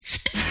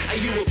Are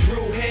you a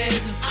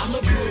brewhead? I'm a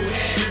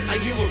brewhead. Are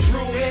you a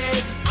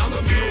brewhead? I'm a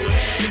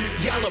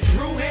brewhead. Y'all are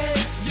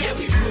brewheads? Yeah,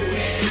 we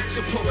brewheads.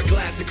 So pour a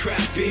glass of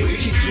craft beer, we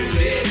can do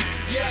this.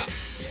 Yeah.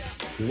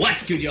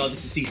 What's good, y'all?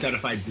 This is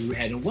C-Certified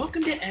Brewhead, and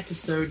welcome to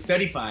episode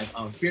 35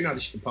 of Beer and Other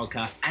Shit, the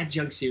podcast,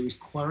 Adjunct Series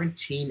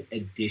Quarantine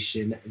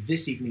Edition.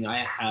 This evening,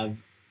 I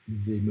have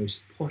the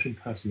most important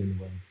person in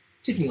the world,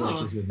 Tiffany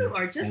Alexis, with me. You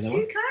are just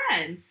too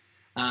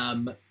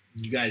kind.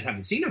 You guys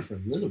haven't seen her for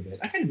a little bit.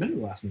 I can't remember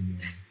the last one you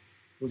were on.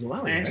 It was a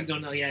while ago. I actually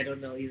don't know. Yeah, I don't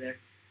know either.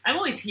 I'm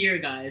always here,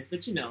 guys,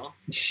 but you know,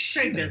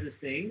 Craig does this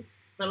thing.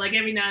 But like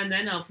every now and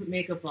then, I'll put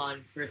makeup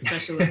on for a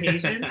special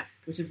occasion,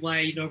 which is why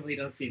you normally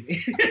don't see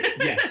me.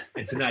 Yes,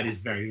 and tonight is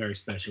a very, very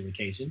special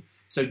occasion.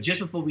 So just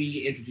before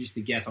we introduce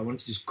the guest, I want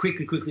to just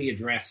quickly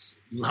address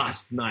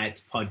last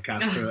night's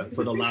podcast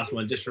for the last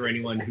one, just for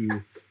anyone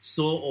who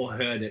saw or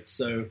heard it.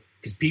 So,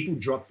 because people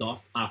dropped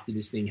off after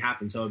this thing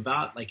happened. So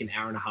about like an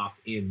hour and a half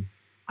in,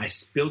 I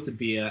spilled a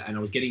beer, and I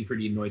was getting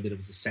pretty annoyed that it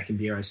was the second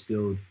beer I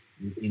spilled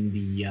in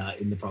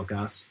the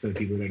podcast. For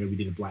people who don't know, we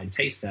did a blind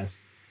taste test.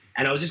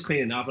 And I was just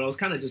cleaning up, and I was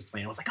kind of just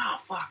playing. I was like, oh,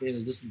 fuck,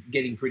 just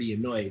getting pretty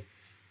annoyed.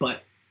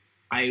 But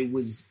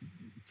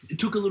it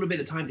took a little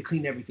bit of time to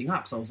clean everything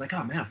up. So I was like,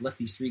 oh, man, I've left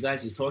these three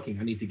guys just talking.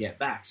 I need to get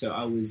back. So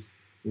I was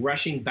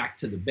rushing back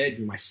to the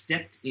bedroom. I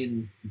stepped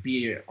in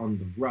beer on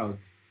the rug,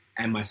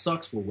 and my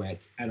socks were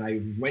wet. And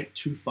I went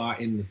too far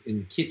in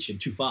the kitchen,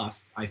 too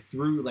fast. I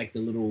threw, like, the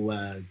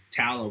little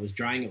towel I was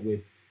drying it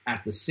with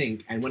at the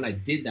sink. And when I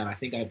did that, I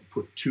think I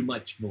put too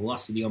much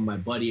velocity on my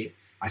body.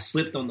 I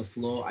slipped on the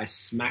floor. I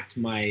smacked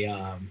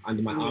my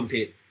under my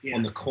armpit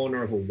on the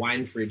corner of a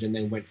wine fridge, and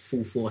then went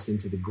full force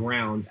into the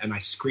ground. And I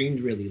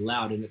screamed really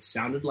loud, and it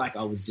sounded like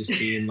I was just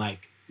being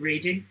like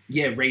raging.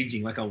 Yeah,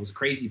 raging, like I was a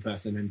crazy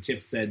person. And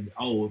Tiff said,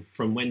 "Oh,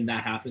 from when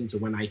that happened to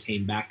when I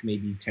came back,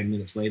 maybe 10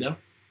 minutes later."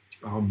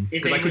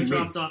 If anyone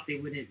dropped off, they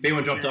wouldn't. If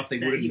anyone dropped off, they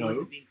wouldn't know. He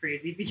wasn't being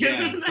crazy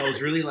because of that. So I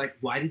was really like,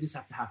 why did this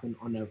have to happen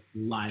on a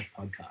live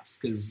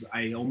podcast? Because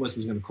I almost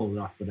was going to call it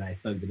off, but I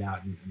thugged it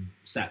out and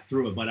sat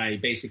through it. But I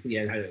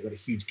basically got a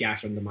huge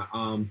gash under my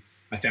arm.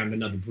 I found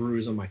another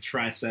bruise on my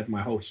tricep,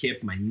 my whole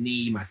hip, my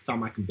knee, my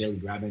thumb. I can barely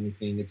grab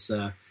anything. It's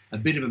a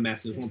bit of a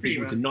mess. I want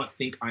people to not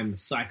think I'm a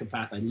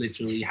psychopath. I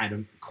literally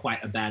had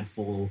quite a bad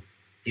fall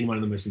in one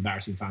of the most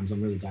embarrassing times.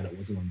 I'm really glad it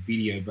wasn't on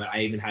video, but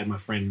I even had my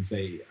friend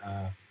say,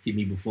 hit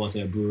me before,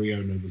 say a brewery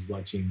owner was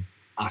watching,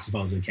 asked if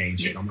I was okay and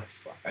shit. I'm like,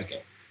 fuck,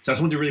 okay. So I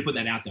just wanted to really put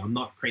that out there. I'm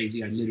not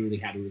crazy. I literally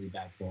had a really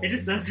bad fall. It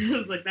just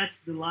sounds like that's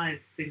the live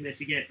thing that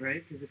you get,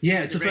 right?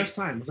 It's the first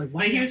time. I was like,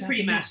 why? But he was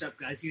pretty mashed up,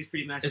 guys. He was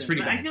pretty mashed up.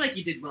 Pretty bad. I feel like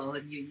you did well,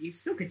 and you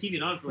still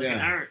continued on for like an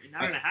hour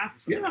and a half or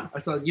something. Yeah, I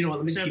thought, you know what,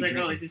 let me just keep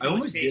drinking. I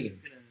almost did it.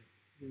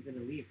 He's going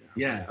to leave now.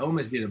 Yeah, I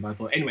almost did it, but I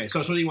thought... Anyway, so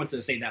I just really wanted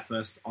to say that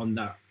first on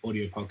the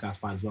audio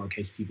podcast part as well, in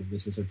case people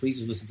listen. So please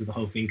just listen to the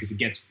whole thing, because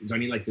it's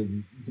only like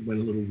went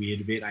a little weird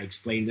a bit. I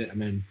explained it,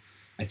 and then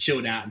I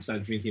chilled out and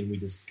started drinking, and we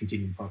just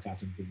continued the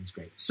podcast, and everything was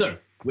great. So,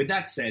 with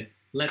that said,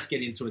 let's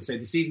get into it. So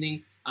this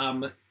evening,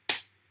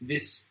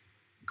 this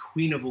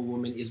queen of a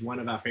woman is one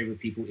of our favorite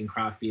people in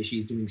craft beer.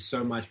 She's doing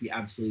so much, we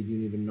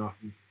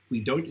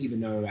don't even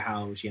know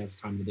how she has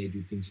time of the day to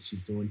do things that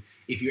she's doing.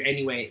 If you're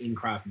anywhere in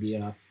craft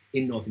beer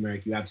in North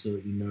America, you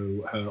absolutely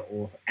know her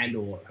or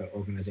her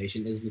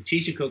organization. Is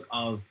Letitia Cook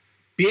of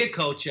Beer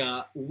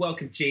Culture.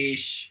 Welcome,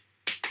 Tish.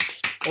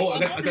 Oh,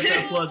 I got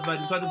the applause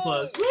button. Got the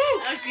applause. Woo!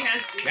 Oh, she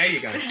has to. There you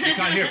go. You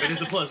can't hear it, but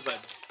there's an applause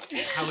button.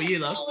 How are you,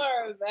 love? Y'all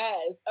are a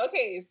mess.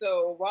 Okay,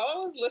 so while I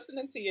was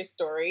listening to your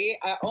story,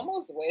 I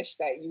almost wish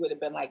that you would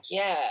have been like,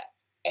 yeah,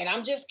 and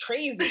I'm just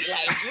crazy,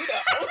 like, you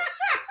know.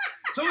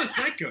 So I'm a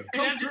psycho.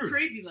 I'm just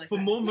crazy like for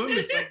that. More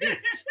moments like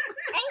this.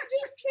 I'm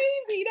just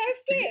crazy. That's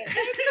it.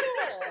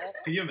 That's all.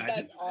 Can you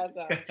imagine? That's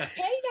awesome.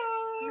 Hey,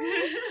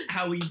 y'all.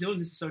 How are you doing?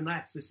 This is so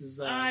nice. This is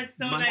it's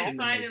so nice.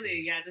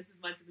 Finally, yeah. This is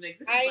months in the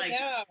making. This is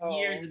like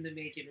years in the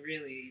making,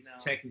 really. You know.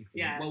 Technically,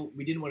 yeah. Well,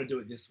 we didn't want to do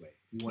it this way.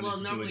 We wanted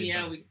to normally, do it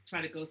in person. We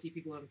try to go see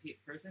people in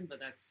person, but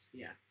that's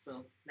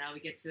So now we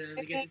get to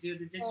do it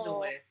the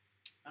digital way.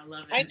 I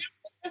love it. I know.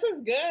 This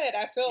is good.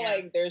 I feel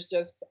like there's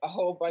just a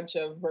whole bunch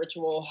of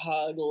virtual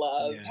hug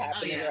love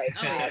happening right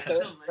now.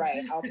 So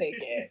right, I'll take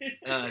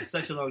it.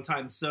 Such a long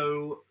time.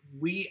 So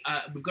we've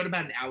got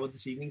about an hour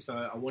this evening, so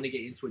I want to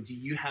get into it. Do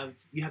you have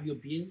your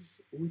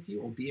beers with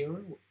you, or beer,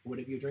 or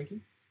whatever you're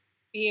drinking?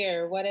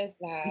 Beer. What is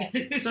that?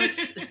 So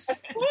it's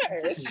of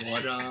course. Just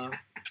water.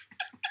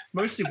 It's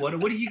mostly water.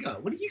 What do you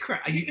got? What do you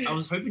crack? I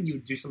was hoping you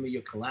would do some of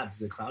your collabs,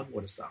 the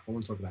Cloudwater stuff. I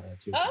want to talk about that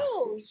too.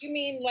 Oh, you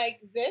mean like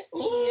this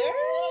year?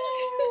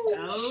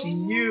 Oh, she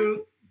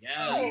knew. Yeah.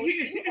 Oh,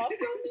 you also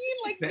mean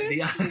like this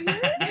year?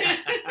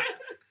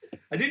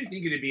 I didn't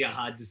think it'd be a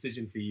hard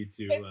decision for you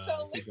to.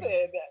 So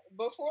listen,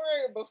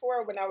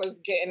 before when I was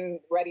getting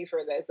ready for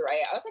this,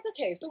 right? I was like,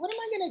 okay, so what am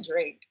I gonna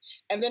drink?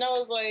 And then I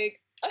was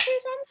like, okay,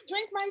 so I'm gonna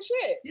drink my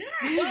shit.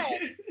 Yeah. But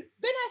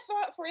then I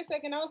thought for a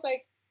second, I was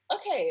like,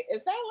 okay,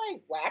 is that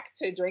like whack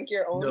to drink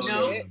your own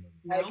shit?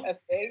 No. Like a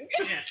thing?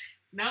 Yeah.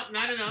 No,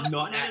 not at all.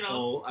 Not at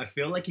all. I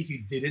feel like if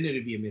you didn't,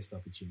 it'd be a missed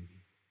opportunity.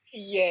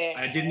 Yeah.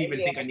 I didn't even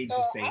think I needed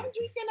to say I'm it.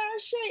 drinking our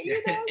shit,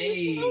 you know.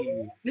 You feel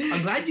me? Hey,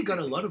 I'm glad you got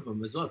a lot of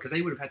them as well, because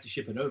they would have had to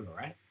ship it over,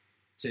 right?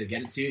 To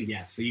get it to you?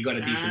 Yeah, so you got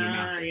a decent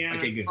amount. Yeah.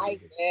 Okay, good. I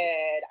good.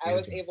 did. I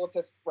was Okay. able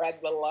to spread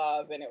the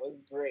love, and it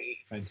was great.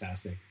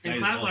 Fantastic. And That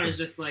is Cloudwater awesome. is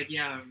just like,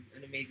 an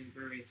amazing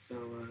brewery. So,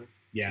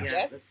 Yeah. yeah,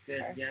 Yes. that's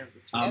good. Yeah,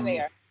 that's And they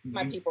are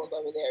my you- people's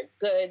over there.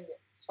 Good,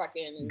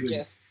 fucking, Good.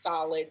 just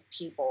solid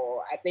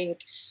people. I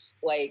think,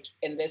 like,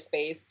 in this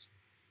space,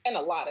 in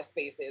a lot of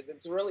spaces,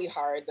 it's really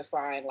hard to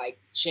find, like,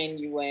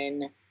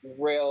 genuine,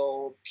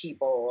 real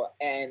people.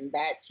 And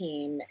that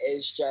team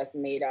is just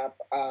made up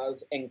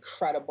of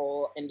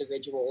incredible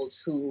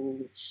individuals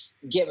who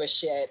give a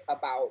shit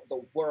about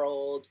the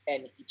world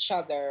and each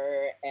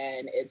other.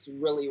 And it's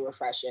really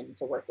refreshing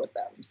to work with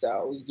them.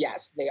 So,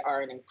 yes, they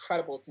are an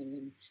incredible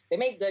team. They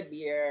make good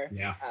beer.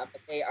 Yeah,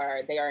 But they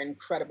are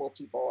incredible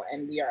people,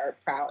 and we are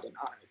proud and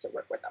honored to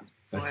work with them.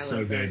 that's I so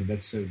love good. that.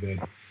 That's so good.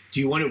 Do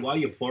you want to, while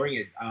you're pouring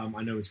it, I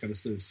know it's kind of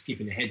sort of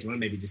skipping ahead, do you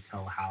want to maybe just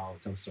tell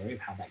the story of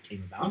how that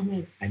came about?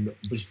 Mhm. And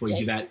before you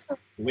do that,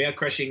 we are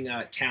crushing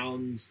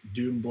Towns,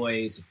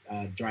 Doomboy, it's,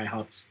 dry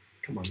hops.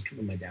 Come on,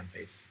 my damn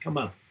face. Come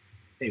up.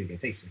 There we go.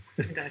 Thanks.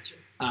 I got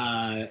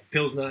you.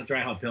 Pilsner,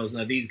 dry hop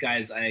Pilsner. These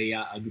guys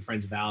are good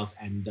friends of ours,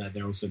 and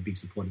they're also big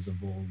supporters of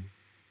all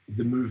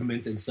the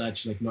movement and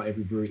such. Like, not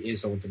every brewery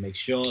is. So I want to make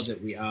sure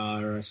that we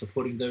are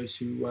supporting those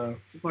who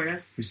Support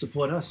us.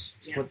 support us,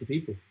 support the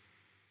people.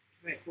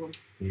 All right, cool.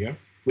 There you go.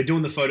 We're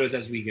doing the photos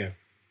as we go.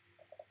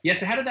 Yeah.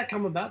 So how did that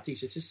come about,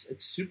 Tisha?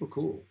 It's super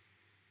cool.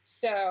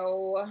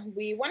 So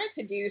we wanted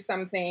to do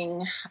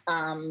something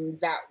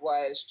that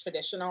was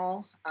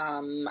traditional.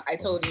 I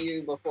told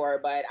you before,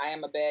 but I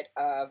am a bit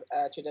of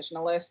a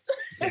traditionalist.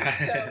 So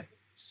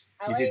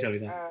I You like did tell me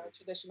that.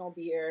 traditional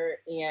beer.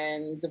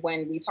 And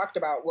when we talked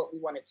about what we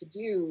wanted to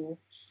do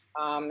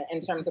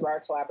in terms of our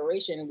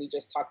collaboration, we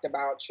just talked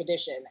about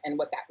tradition and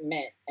what that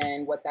meant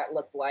and what that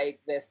looked like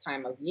this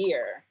time of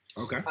year.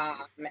 Okay.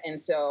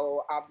 And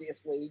so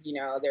obviously, you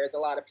know, there's a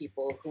lot of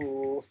people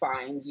who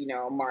find, you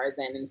know,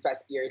 Marzen and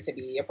Fest beer to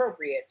be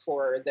appropriate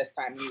for this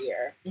time of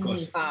year. Of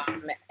course.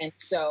 And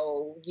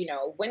so, you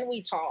know, when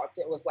we talked,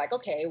 it was like,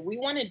 okay, we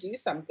want to do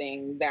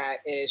something that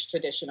is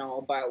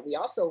traditional, but we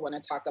also want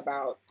to talk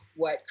about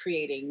what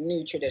creating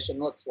new tradition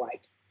looks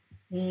like.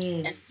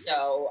 And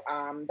so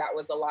that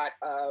was a lot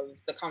of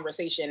the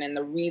conversation and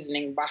the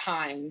reasoning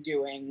behind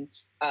doing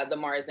the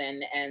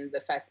Marzen and the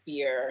Fest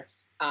beer.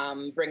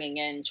 Bringing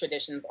in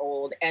traditions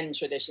old and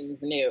traditions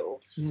new.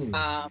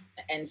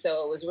 And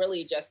so it was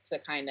really just to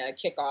kind of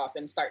kick off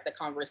and start the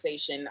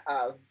conversation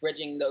of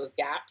bridging those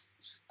gaps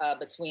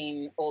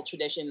between old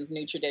traditions,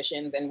 new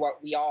traditions, and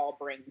what we all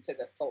bring to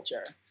this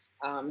culture.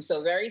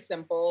 So very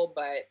simple,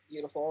 but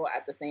beautiful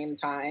at the same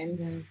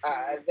time.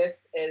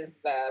 This is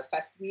the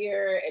Fest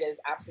beer. It is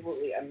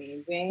absolutely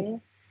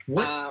amazing.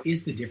 What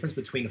is the difference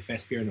between a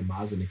Fest beer and a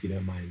Marzen, if you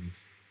don't mind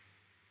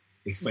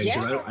explaining?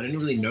 Yeah. 'Cause I don't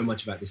really know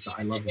much about this stuff.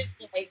 I love it.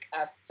 It's like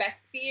a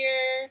Fest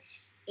beer,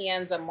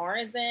 and the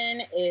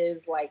Marzen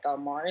is like a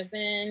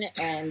Marzen,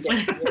 and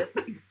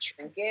you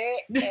drink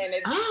it, and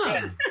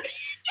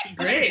it's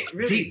Great.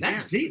 Really. Deep.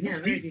 That's deep. That's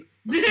very deep.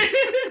 deep. a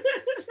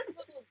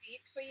little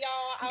deep for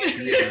y'all out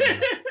here.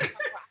 Yeah.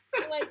 I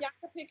feel like y'all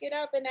can pick it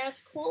up, and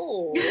that's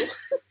cool. take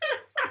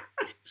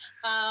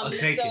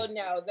So it.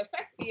 no, the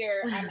Fest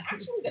beer, I'm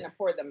actually gonna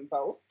pour them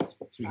both. So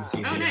we can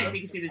see Oh, the- nice.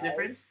 You can see the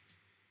difference.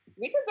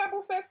 We can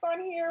double fest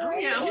on here, Oh,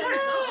 right? yeah, of here. course.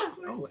 Oh, of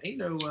course. Oh, ain't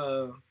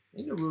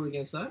no rule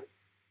against that.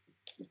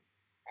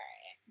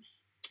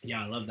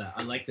 Yeah, I love that.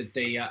 I like that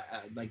they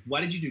like.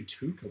 Why did you do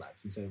 2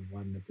 collabs instead of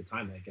 1 at the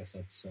time? I guess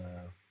that's.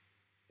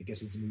 I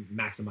guess it's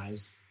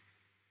maximize.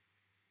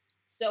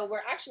 So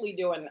we're actually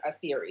doing a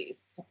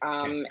series.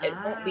 It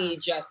won't be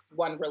just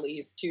 1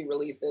 release, 2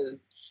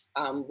 releases.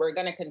 We're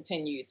going to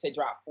continue to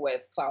drop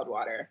with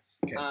Cloudwater.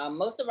 Okay.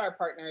 Most of our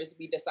partners,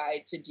 we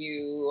decide to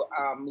do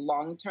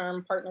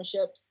long-term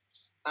partnerships.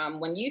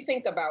 When you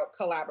think about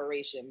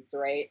collaborations,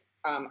 right?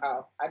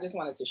 I just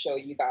wanted to show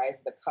you guys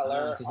the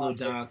color. It's a little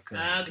dark.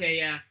 Okay,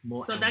 yeah.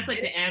 More So that's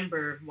like the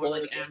amber, more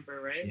like Gorgeous. amber,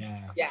 right?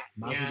 Yeah. Yes.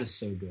 Marzen's Yeah. are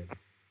so good.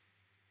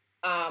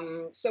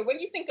 So when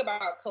you think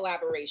about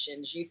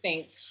collaborations, you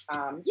think,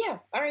 yeah,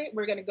 all right,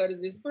 we're going to go to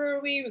this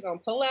brewery, we're going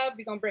to pull up,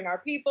 we're going to bring our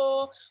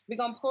people, we're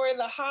going to pour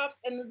the hops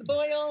into the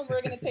boil, and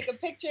we're going to take a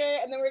picture,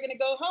 and then we're going to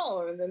go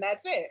home, and then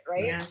that's it,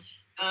 right?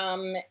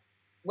 Yeah.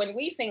 When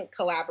we think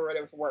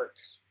collaborative work,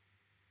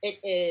 it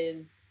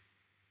is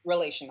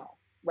relational,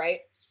 right?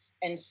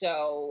 And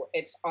so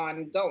it's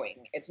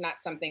ongoing. It's not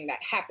something that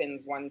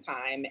happens one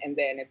time and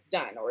then it's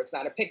done, or it's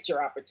not a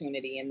picture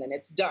opportunity and then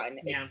it's done.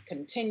 Yeah. It's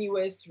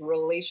continuous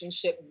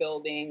relationship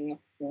building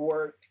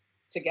work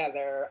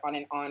together on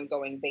an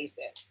ongoing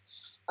basis.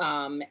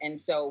 And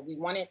so we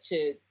wanted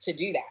to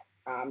do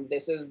that.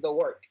 This is the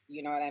work,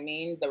 you know what I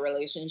mean? The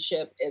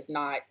relationship is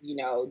not, you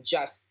know,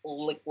 just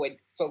liquid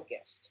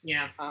focused.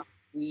 Yeah.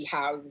 We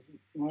have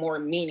more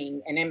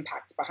meaning and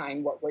impact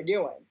behind what we're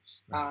doing.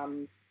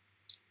 Right.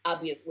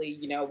 Obviously,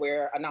 you know,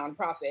 we're a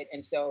nonprofit,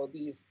 and so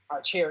these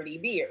are charity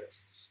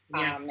beers.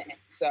 Yeah. And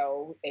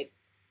so it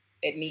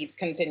it needs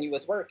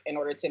continuous work in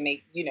order to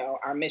make,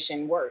 our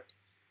mission work.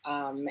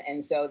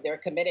 And so they're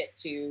committed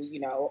to,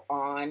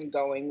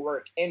 ongoing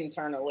work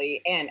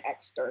internally and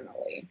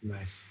externally.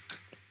 Nice.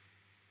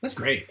 That's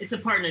great. It's a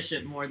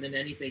partnership more than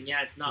anything.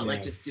 Yeah, it's not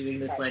like just doing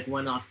this like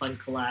one-off fun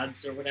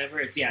collabs or whatever.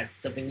 It's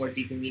something more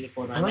deeply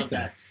meaningful, and I love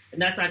that.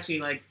 And that's actually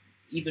like,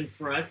 even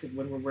for us,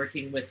 when we're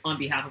working with, on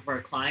behalf of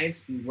our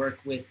clients, we work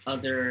with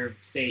other,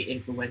 say,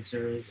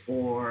 influencers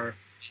or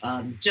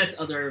just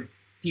other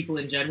people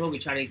in general. We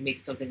try to make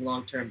it something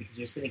long-term because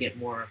you're just going to get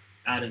more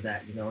out of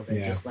that,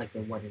 than just like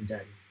the one and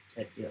done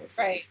type deals.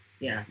 So, right.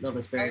 Yeah, no,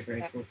 that's very,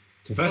 very cool.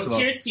 So first of all,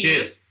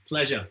 cheers.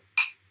 Pleasure.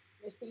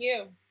 Cheers to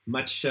you.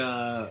 Much.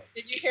 Did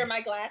you hear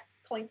my glass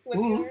clink with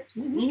yours?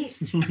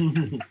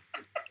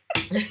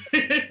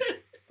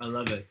 I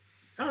love it.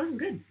 Oh, this is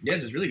good. Yeah,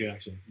 this is really good,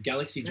 actually.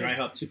 Galaxy Dry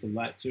Hop Super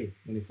Light, too.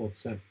 Only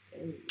 4%.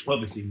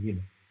 Obviously,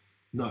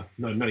 not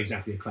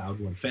exactly a cloud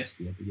one fest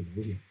yet, but,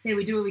 we're here. Hey,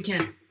 we do what we can.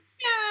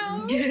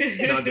 No.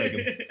 No, I'm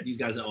joking. These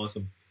guys are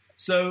awesome.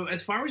 So,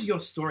 as far as your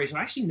story, so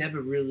I actually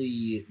never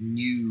really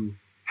knew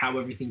how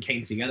everything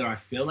came together. I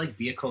feel like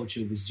beer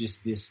culture was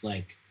just this,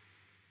 like,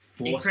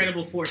 force.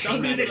 Incredible force. I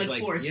was going to say,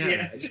 like, force,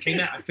 yeah. It just came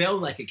out. I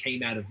felt like it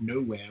came out of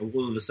nowhere.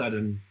 All of a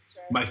sudden,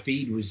 my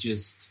feed was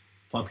just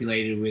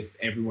populated with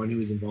everyone who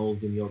was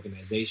involved in the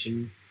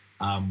organization.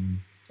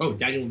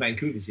 Daniel in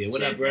Vancouver's here.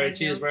 What up, bro? Daniel.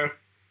 Cheers, bro.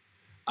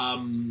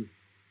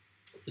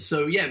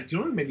 So, yeah, do you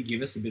want to maybe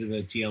give us a bit of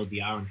a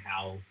TLDR on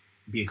how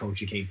beer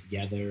culture came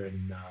together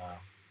and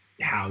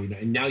how,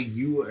 and now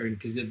you are,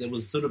 because there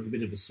was sort of a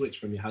bit of a switch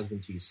from your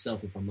husband to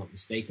yourself, if I'm not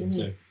mistaken. Mm-hmm.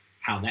 So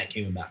how that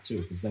came about,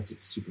 too, because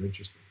it's super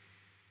interesting.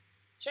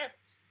 Sure.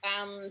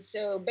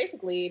 So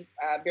basically,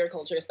 beer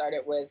culture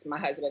started with my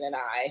husband and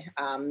I.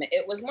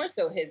 It was more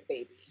so his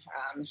baby.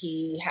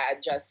 He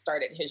had just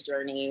started his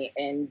journey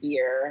in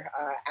beer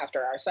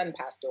after our son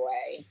passed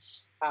away.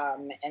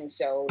 And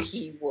so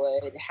he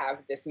would have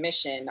this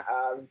mission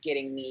of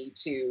getting me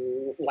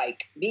to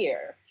like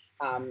beer.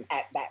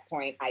 At that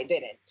point, I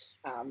didn't.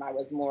 I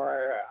was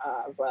more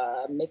of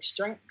a mixed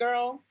drink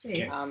girl.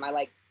 Okay. I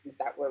like things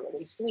that were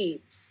really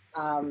sweet.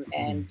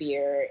 And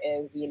beer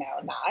is,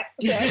 not. I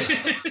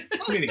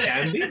mean, it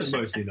can be, but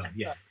mostly not.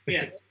 Yeah.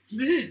 Yeah.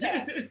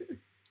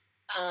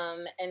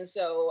 And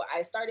so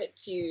I started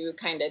to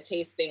kind of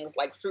taste things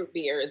like fruit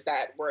beers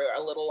that were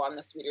a little on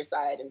the sweeter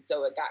side, and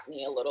so it got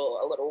me a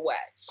little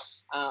wet.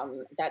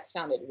 That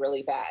sounded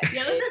really bad.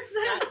 Yeah,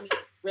 it got me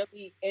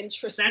really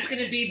interesting. That's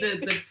going to be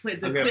the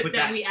clip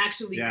that we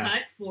actually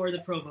cut for the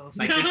promo.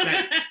 Like just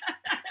that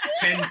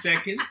 10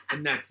 seconds,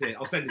 and that's it.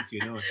 I'll send it to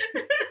you. No.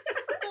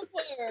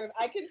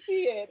 I can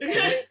see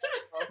it.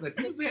 Like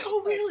people say,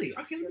 "Oh, really?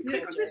 Okay, let me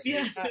click on this."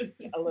 Yeah,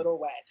 a little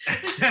wet.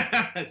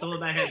 It's all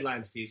about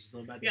headlines, Steve. It's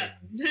all about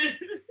headlines.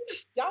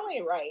 Y'all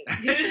ain't right.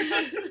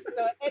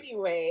 So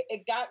anyway,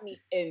 it got me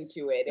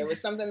into it. It was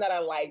something that I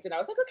liked, and I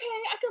was like,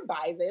 okay, I could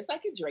buy this. I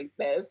could drink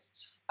this.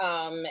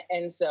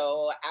 And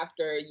so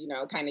after,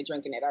 kind of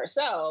drinking it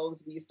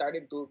ourselves, we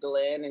started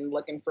Googling and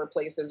looking for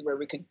places where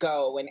we could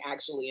go and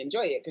actually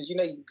enjoy it. Because, you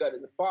can go to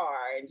the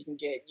bar and you can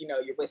get,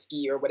 your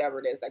whiskey or whatever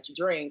it is that you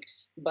drink.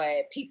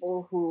 But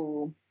people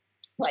who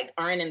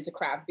aren't into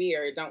craft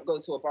beer don't go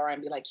to a bar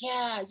and be like,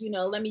 yeah,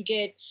 let me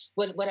get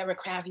whatever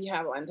craft you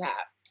have on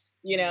tap.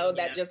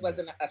 That just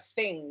wasn't a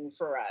thing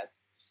for us.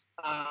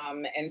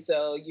 And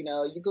so, you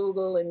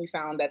Google and you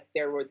found that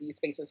there were these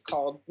spaces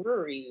called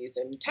breweries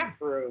and tap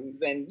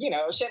rooms and,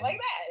 shit like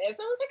that. And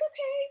so I was like,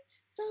 okay,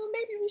 so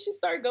maybe we should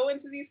start going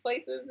to these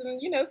places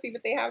and, see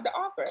what they have to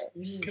offer.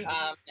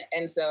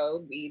 And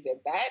so we did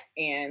that.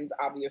 And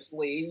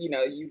obviously,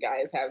 you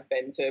guys have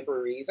been to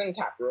breweries and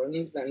tap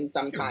rooms, and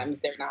sometimes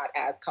they're not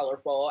as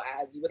colorful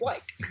as you would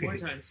like. More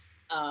times.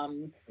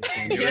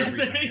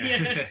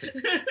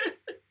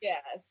 Yeah.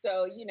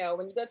 So,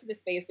 when you go to the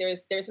space,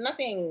 there's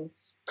nothing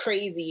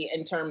crazy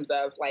in terms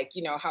of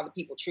how the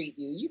people treat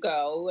you. You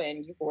go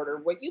and you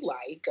order what you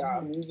like.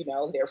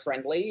 They're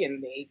friendly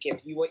and they give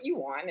you what you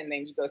want, and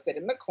then you go sit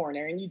in the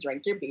corner and you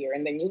drink your beer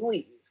and then you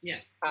leave. Yeah.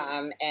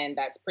 And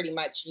that's pretty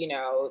much,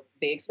 the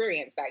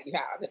experience that you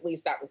have. At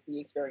least that was the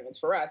experience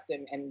for us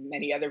and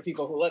many other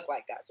people who look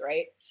like us,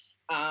 right?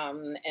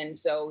 And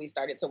so we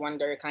started to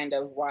wonder kind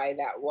of why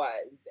that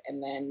was.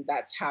 And then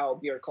that's how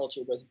beer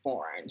culture was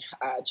born,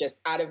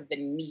 just out of the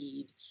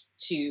need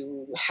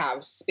to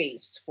have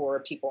space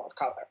for people of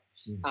color.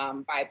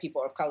 By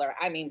people of color,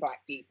 I mean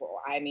Black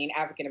people, I mean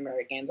African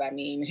Americans, I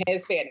mean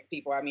Hispanic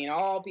people, I mean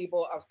all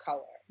people of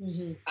color.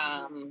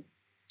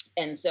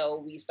 And so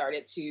we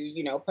started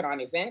to, put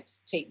on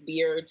events, take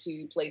beer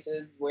to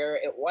places where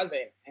it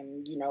wasn't.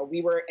 And,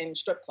 we were in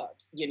strip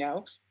clubs,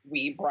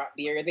 we brought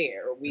beer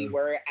there. We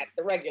were at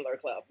the regular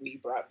club. We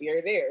brought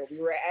beer there. We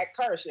were at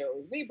car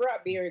shows. We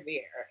brought beer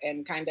there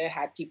and kind of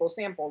had people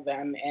sample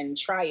them and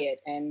try it.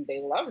 And they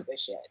loved the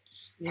shit.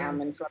 Yeah.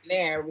 And from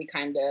there, we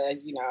kind of,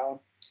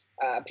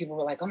 people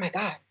were like, oh my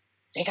God,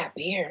 they got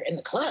beer in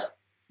the club.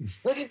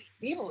 Look at these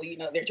people,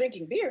 they're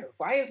drinking beer.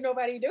 Why is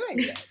nobody doing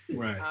this?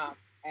 Right.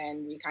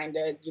 And we kind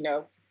of,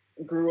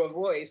 grew a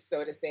voice,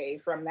 so to say,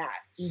 from that.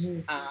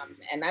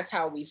 And that's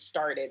how we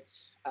started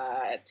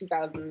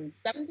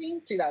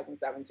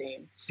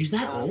 2017. Is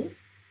that all?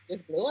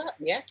 Just blew up,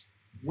 yeah.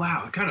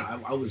 Wow,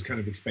 I was kind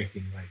of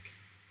expecting like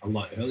a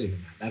lot earlier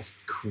than that. That's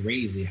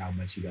crazy how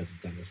much you guys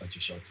have done in such a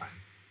short time.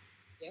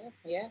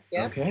 Yeah.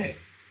 Okay.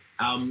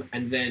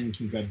 And then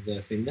can you grab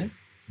the thing there?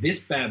 This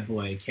bad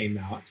boy came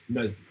out.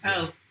 No.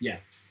 Oh. Yeah.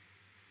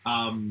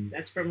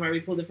 That's from where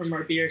we pulled it from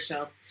our beer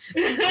shelf.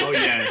 Oh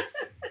yes.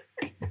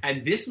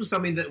 And this was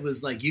something that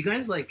was like, you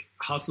guys like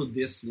hustled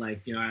this,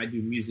 like, you know, I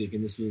do music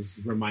and this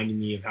was reminding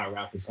me of how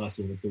rappers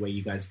hustle, like the way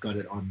you guys got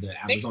it on the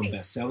Amazon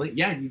bestselling.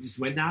 Yeah, you just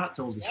went out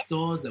to all the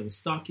stores that were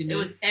stock in it. It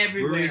was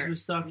everywhere. Breweries were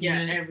stock in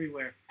it. Yeah,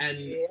 everywhere. And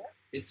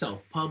it's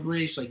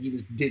self-published, like you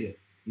just did it.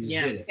 You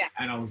just did it. Yeah.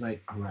 And I was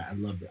like, all right, I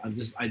loved it.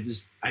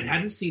 I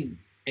hadn't seen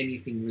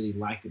anything really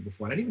like it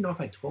before. I didn't even know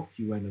if I talked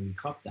to you when we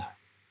copped that.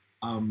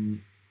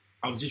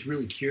 I was just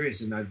really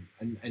curious, and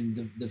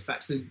the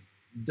fact that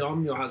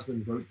Dom, your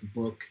husband, wrote the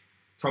book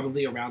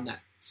probably around that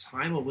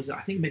time, or was it?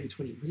 I think maybe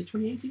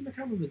 2018? I can't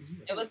remember the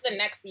year. It was the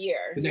next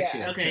year. The next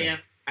year. Okay, yeah.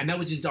 And that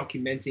was just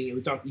documenting.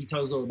 He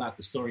tells all about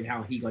the story and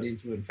how he got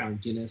into it and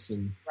found Guinness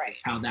and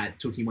how that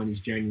took him on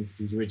his journey because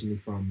he was originally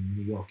from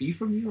New York. Are you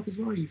from New York as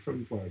well? Or are you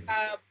from Florida?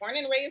 Born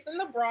and raised in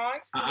the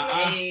Bronx.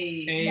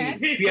 Hey.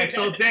 Yes. BX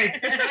all day.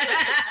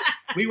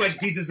 We watch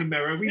Jesus and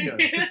Mero. We know.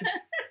 They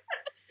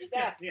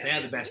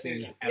are the best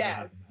things ever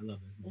happened. I love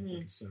those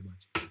motherfuckers so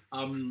much.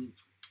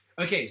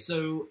 Okay,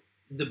 so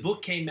the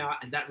book came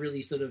out, and that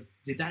really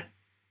did that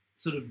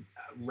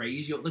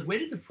raise your, like, where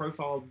did the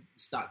profile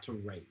start to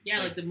raise? Yeah,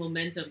 like the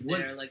momentum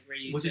there, like where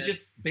you was it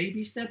just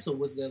baby steps, or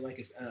was there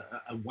like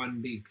a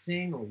one big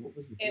thing, or what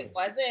was the deal? It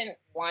wasn't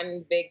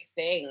one big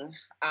thing.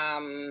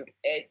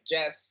 It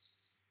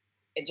just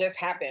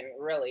happened,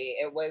 really.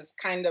 It was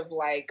kind of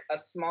like a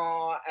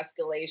small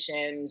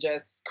escalation,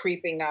 just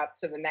creeping up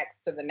to the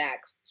next.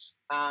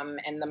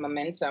 And the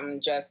momentum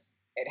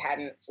it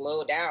hadn't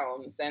slowed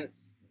down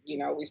since,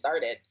 we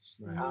started.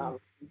 Right.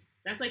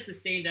 That's like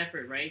sustained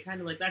effort, right? Kind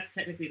of like that's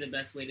technically the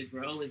best way to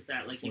grow is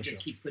that like you just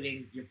keep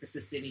you're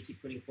persistent, you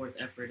keep putting forth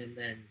effort, and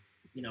then,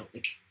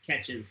 it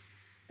catches.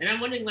 And I'm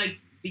wondering, like,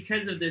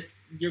 because of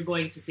this, you're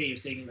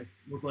saying like,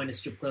 we're going to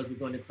strip clubs, we're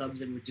going to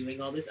clubs, and we're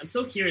doing all this. I'm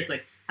so curious,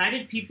 like, how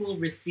did people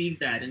receive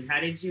that, and how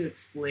did you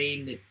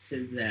explain it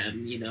to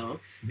them,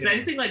 Because I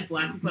just think, like,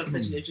 Black people have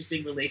such an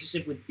interesting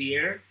relationship with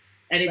beer,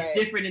 and it's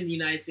different in the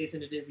United States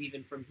than it is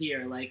even from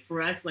here. Like,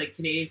 for us, like,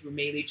 Canadians were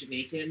mainly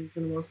Jamaican for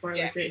the most part,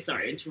 let's say.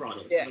 Sorry, in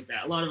Toronto, something like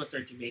that. A lot of us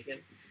are Jamaican.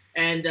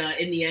 And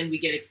in the end, we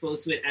get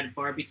exposed to it at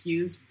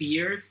barbecues,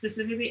 beer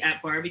specifically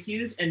at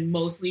barbecues, and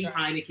mostly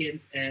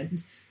Heinekens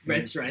and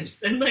Red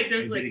Stripes. And, like,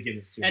 there's, like,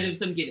 Guinness too, and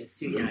some Guinness,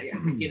 too, yeah.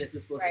 Because Guinness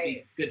is supposed to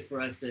be good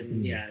for us,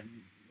 and, it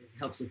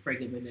helps with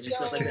pregnant women and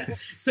stuff like that.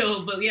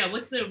 So, but, yeah,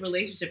 what's the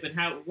relationship, and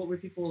what were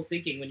people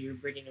thinking when you were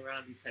bringing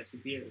around these types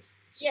of beers?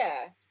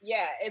 Yeah,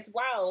 it's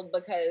wild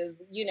because,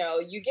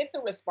 you get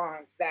the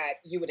response that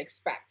you would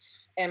expect.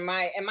 In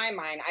my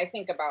mind, I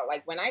think about,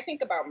 like, when I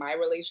think about my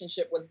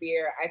relationship with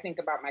beer, I think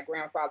about my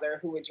grandfather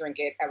who would drink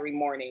it every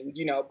morning,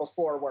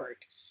 before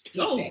work.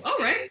 All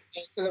right.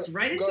 So it's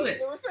right into go it. to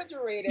the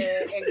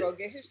refrigerator and go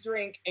get his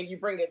drink, and you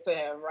bring it to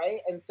him, right?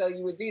 And so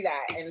you would do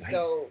that. And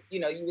so,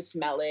 you would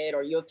smell it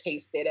or you'll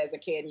taste it as a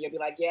kid, and you'll be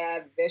like,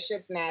 yeah, this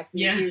shit's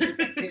nasty. Yeah.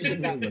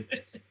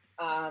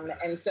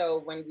 And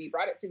so when we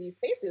brought it to these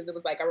spaces, it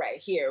was like, all right,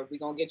 here, we're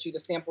going to get you to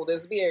sample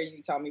this beer.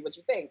 You tell me what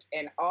you think.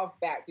 And off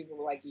bat, people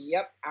were like,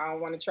 yep, I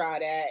don't want to try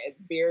that.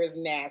 Beer is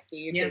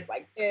nasty. It tastes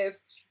like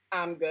this.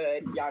 I'm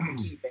good. Y'all can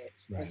keep it.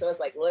 Right. And so it's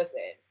like, listen,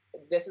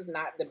 this is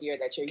not the beer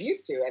that you're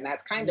used to. And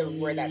that's kind of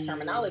where that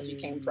terminology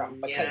came from.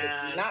 Because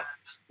it's not,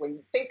 when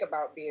you think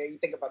about beer, you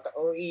think about the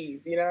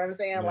OEs. You know what I'm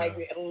saying? Yeah. Like,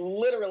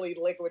 literally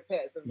liquid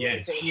piss.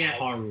 It's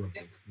horrible.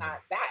 This is not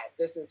that.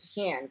 This is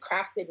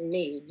handcrafted,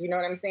 made. You know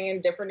what I'm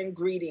saying? Different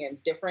ingredients,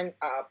 different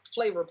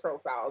flavor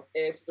profiles.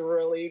 It's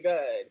really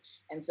good.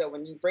 And so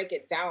when you break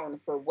it down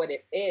for what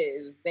it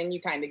is, then you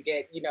kind of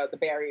get, the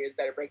barriers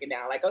that are breaking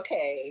down. Like,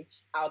 okay,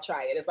 I'll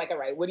try it. It's like, all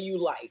right, what do you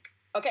like?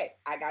 Okay,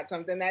 I got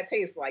something that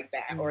tastes like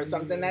that or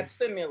something that's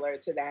similar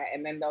to that.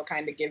 And then they'll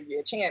kind of give you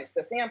a chance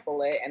to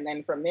sample it. And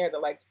then from there, they're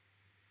like,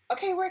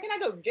 okay, where can I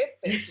go get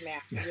this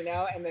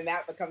now? And then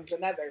that becomes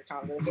another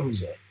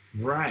conversation.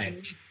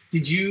 Right.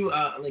 Did you,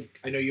 I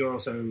know you're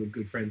also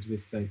good friends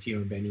with Tio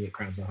and Benny at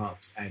Crowns and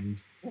Hops,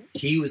 and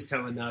he was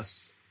telling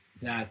us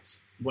that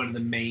one of the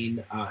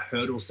main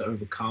hurdles to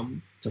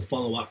overcome, to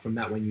follow up from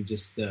that when you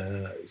just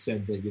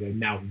said that,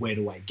 now where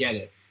do I get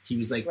it? He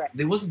was like,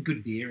 there wasn't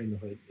good beer in the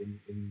hood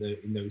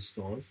in those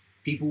stores.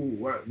 People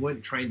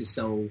weren't trying to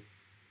sell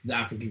the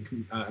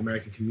African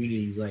American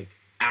communities like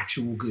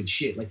actual good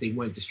shit. Like, they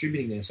weren't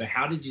distributing there. So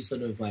how did you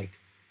sort of like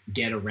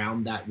get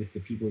around that with the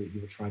people that you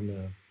were trying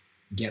to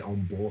get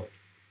on board?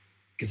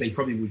 Because they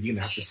probably would,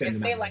 have to send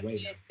them out of the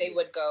way. They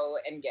would go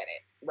and get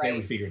it, right? They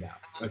would figure it out.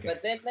 Okay.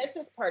 But then this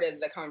is part of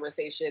the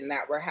conversation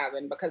that we're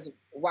having, because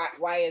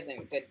why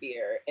isn't good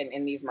beer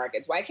in these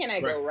markets? Why can't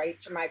I go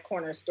right to my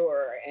corner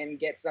store and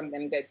get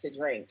something good to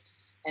drink?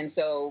 And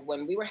so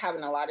when we were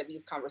having a lot of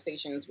these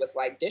conversations with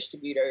like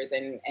distributors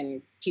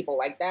and people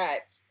like that,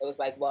 it was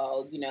like,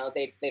 well, you know,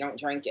 they don't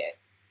drink it.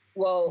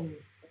 Well,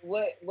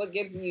 what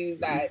gives you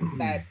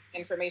that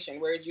information?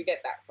 Where did you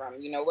get that from?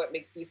 You know, what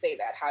makes you say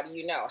that? How do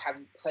you know? Have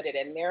you put it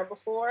in there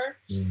before?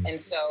 And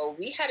so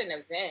we had an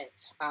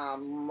event,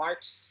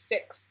 March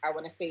 6th, I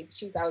want to say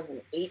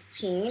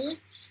 2018,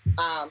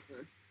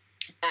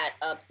 at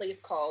a place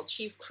called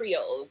Chief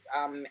Creole's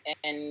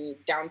in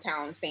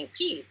downtown St.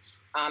 Pete.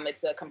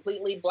 It's a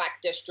completely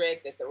Black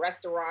district. It's a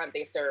restaurant.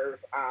 They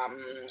serve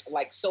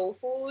like soul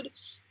food.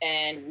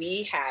 And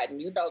we had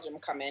New Belgium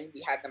come in.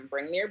 We had them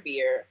bring their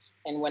beer.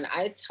 And when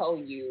I tell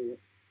you,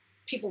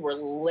 people were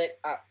lit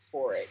up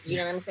for it. You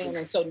know what I'm saying?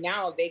 And so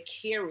now they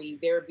carry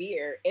their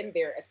beer in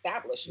their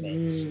establishment.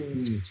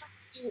 What you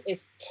have to do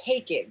is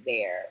take it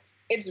there.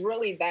 It's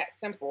really that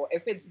simple.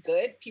 If it's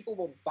good, people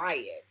will buy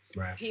it.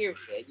 Right.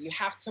 Period. You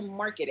have to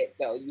market it,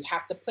 though. You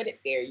have to put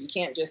it there. You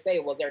can't just say,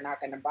 well, they're not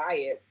going to buy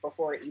it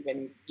before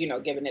even, you know,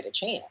 giving it a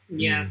chance.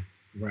 Yeah.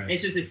 Right.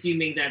 It's just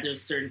assuming that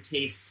there's certain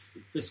tastes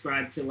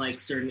prescribed to like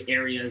certain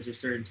areas or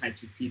certain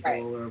types of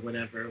people or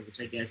whatever,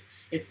 which I guess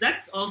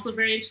that's also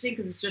very interesting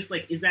because it's just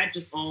like, is that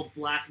just all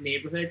Black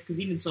neighborhoods? Because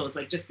even so, it's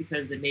like just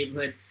because a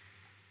neighborhood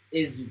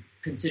is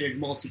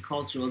considered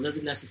multicultural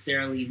doesn't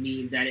necessarily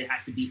mean that it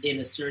has to be in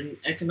a certain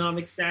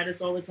economic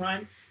status all the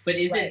time. But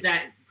is it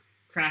that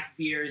craft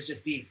beer is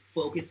just being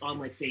focused on,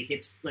 like, say,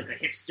 like a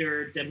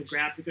hipster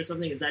demographic or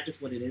something? Is that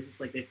just what it is? It's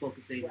like they're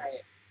focusing.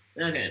 Right.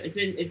 Okay,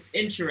 it's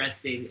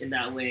interesting in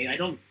that way.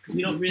 Because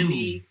we don't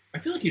really. I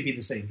feel like it'd be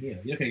the same here.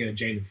 You're not going to go to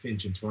Jane and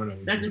Finch in Toronto.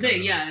 That's the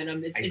thing, yeah.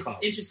 And it's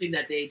interesting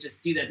that they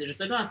just do that. They're just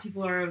like, oh,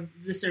 people are of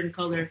this certain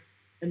color,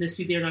 and this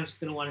people, they're not just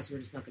going to want it, so we're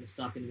just not going to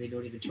stock it, and they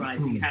don't even try.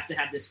 So you have to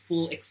have this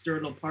full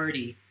external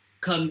party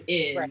come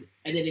in,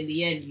 and then in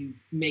the end, you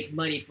make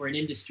money for an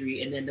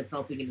industry and end up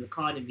helping an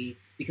economy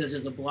because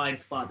there's a blind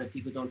spot that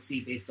people don't see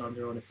based on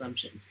their own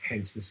assumptions.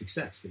 Hence the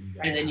success that you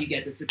guys And then you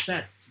get the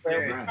success. It's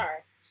very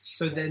right.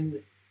 So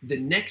then the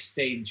next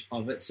stage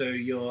of it, so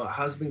your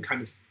husband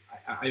kind of,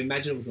 I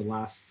imagine it was the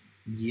last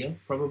year,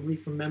 probably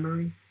from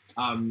memory,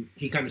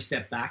 he kind of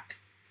stepped back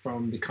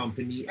from the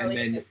company and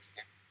then...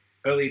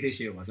 Early this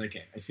year was,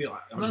 okay. I feel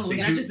honestly, was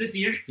that just this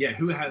year? Yeah,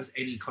 who has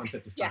any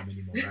concept of time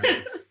anymore,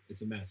 right?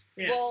 It's a mess.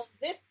 Yes. Well,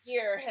 this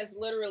year has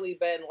literally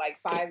been like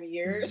 5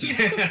 years. It's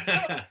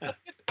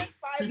been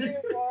 5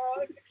 years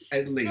long.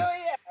 At least. So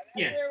that's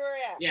where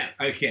we're at. Yeah.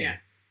 Okay. Yeah.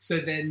 So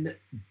then,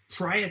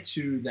 prior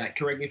to that,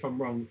 correct me if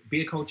I'm wrong,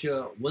 Beer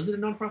Culture, was it a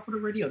nonprofit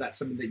already, or that's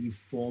something that you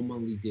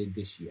formally did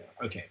this year?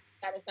 Okay.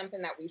 That is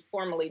something that we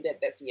formally did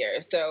this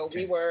year. So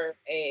we were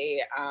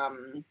a,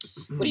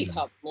 what do you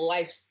call it?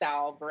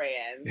 Lifestyle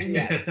brand.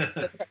 Yes.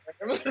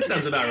 That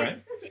sounds about right.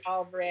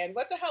 Lifestyle brand.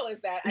 What the hell is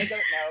that? I don't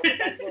know, but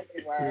that's what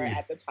we were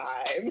at the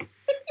time.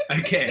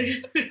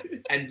 Okay.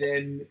 And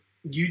then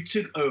you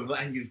took over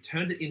and you've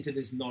turned it into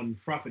this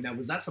non-profit. Now,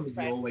 was that something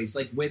you always,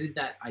 like, where did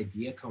that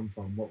idea come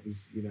from? What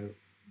was, you know,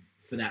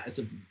 for that? It's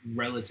a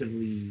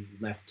relatively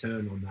left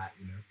turn on that,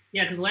 you know?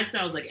 Yeah, because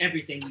lifestyle is like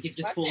everything. You can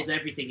just fold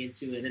everything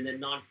into it. And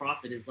then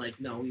nonprofit is like,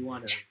 no, we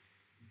want to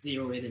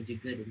zero in and do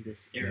good in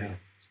this area.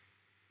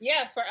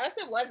 Yeah, for us,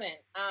 it wasn't.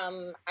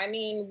 I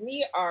mean,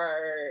 we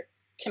are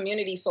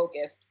community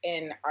focused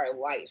in our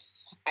life.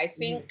 I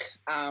think,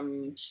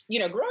 you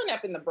know, growing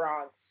up in the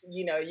Bronx,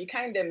 you know, you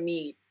kind of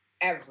meet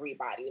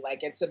everybody.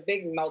 Like, it's a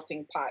big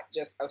melting pot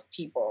just of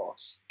people,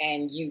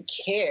 and you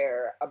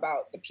care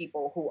about the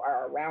people who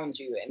are around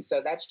you. And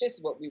so that's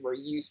just what we were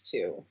used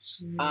to.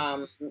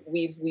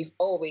 We've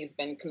always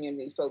been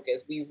community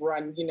focused. We've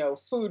run, you know,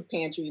 food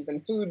pantries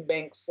and food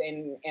banks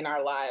in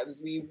our lives.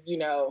 We've, you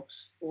know,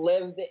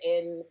 lived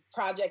in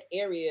project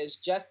areas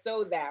just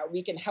so that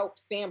we can help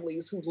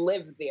families who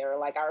live there.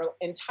 Like, our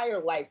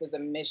entire life is a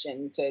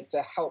mission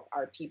to help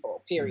our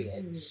people,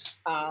 period.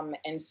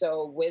 And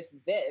so with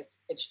this,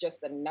 it's just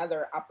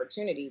another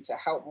opportunity to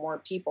help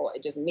more people.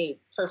 It just made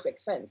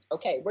perfect sense.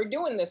 Okay, we're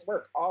doing this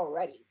work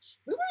already.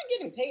 We weren't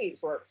getting paid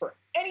for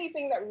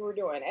anything that we were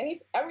doing.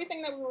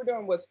 Everything that we were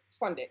doing was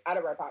funded out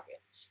of our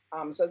pocket.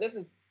 So this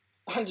is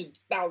hundreds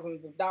of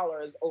thousands of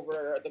dollars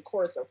over the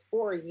course of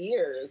 4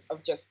 years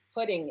of just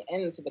putting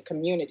into the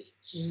community.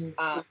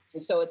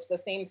 And so it's the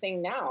same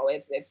thing now.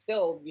 It's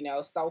still, you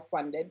know,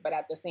 self-funded, but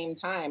at the same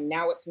time,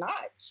 now it's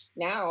not.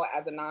 Now,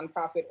 as a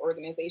nonprofit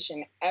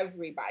organization,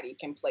 everybody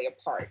can play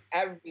a part.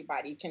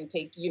 Everybody can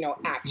take, you know,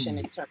 action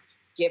in terms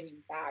of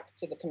giving back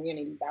to the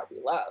community that we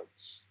love.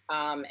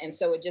 And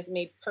so it just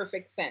made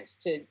perfect sense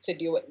to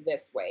do it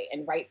this way,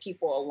 invite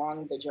people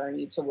along the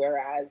journey to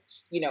whereas,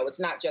 you know, it's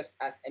not just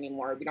us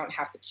anymore. We don't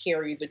have to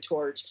carry the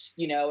torch.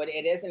 You know, it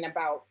isn't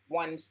about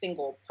one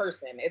single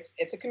person.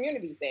 It's a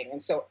community thing.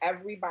 And so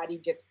everybody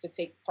gets to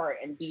take part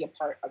and be a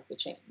part of the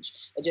change.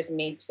 It just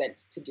made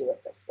sense to do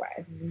it this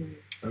way.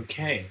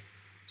 Okay.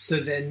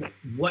 So then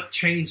what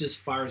changed as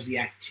far as the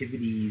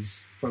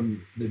activities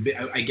from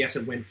I guess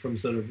it went from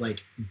sort of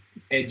like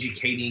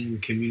educating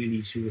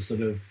communities who were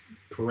sort of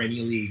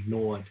perennially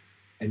ignored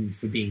and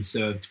for being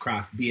served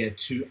craft beer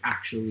to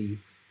actually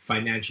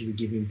financially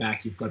giving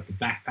back. You've got the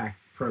backpack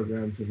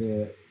program for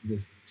the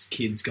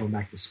kids going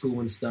back to school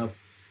and stuff.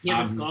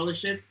 Yeah, the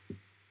scholarship.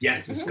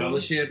 Yes, the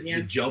scholarship,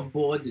 the job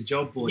board. The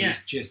job board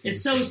is just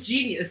it's so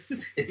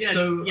genius.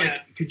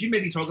 Like, could you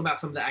maybe talk about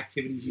some of the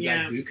activities you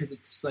guys do? Because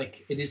it's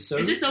like, it is so...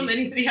 It's just so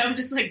many things. I'm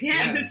just like,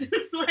 damn, it's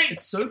just like...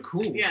 It's so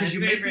cool. Because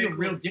you're making a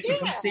real difference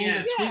from seeing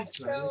the tweets.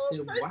 So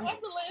first on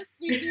the list,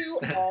 we do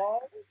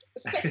all.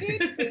 Second is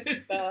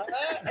the,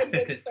 and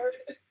then third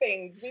is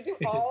things. We do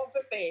all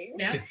the things.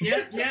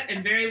 Yeah,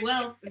 and very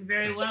well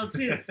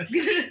too.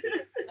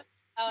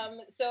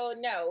 So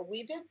no,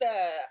 we did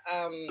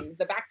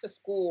the back to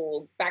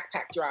school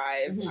backpack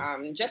drive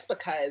just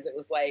because it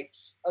was like,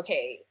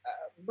 okay,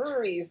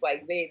 breweries,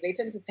 like they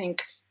tend to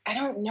think, I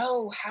don't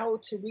know how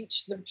to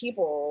reach the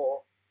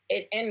people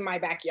in my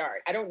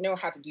backyard. I don't know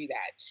how to do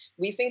that.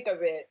 We think of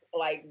it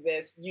like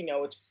this,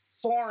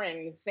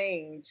 foreign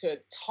thing to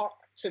talk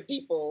to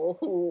people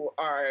who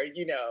are,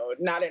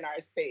 not in our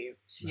space.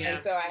 Yeah.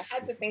 And so I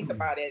had to think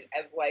about it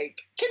as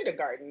like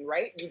kindergarten,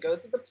 right? You go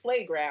to the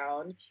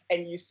playground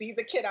and you see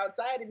the kid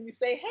outside and you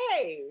say,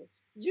 hey,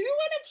 you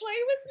want to play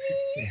with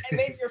me? And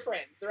then you're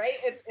friends, right?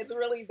 It's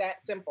really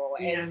that simple.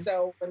 Yeah. And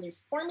so when you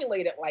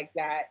formulate it like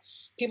that,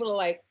 people are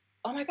like,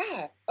 oh my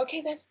God,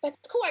 okay, that's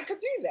cool. I could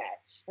do that.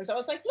 And so I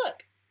was like, look,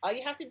 all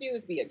you have to do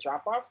is be a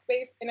drop-off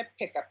space and a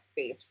pickup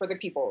space for the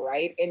people,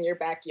 right, in your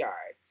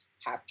backyard.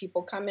 Have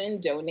people come in,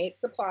 donate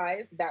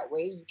supplies. That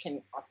way you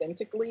can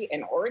authentically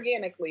and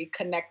organically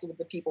connect with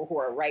the people who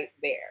are right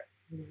there.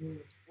 Mm-hmm.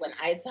 When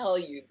I tell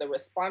you the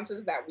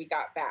responses that we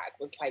got back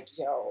was like,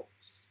 yo,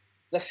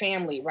 the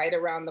family right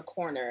around the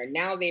corner,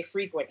 now they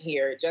frequent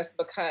here just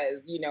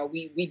because,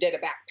 we did a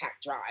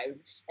backpack drive.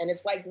 And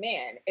it's like,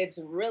 man, it's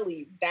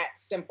really that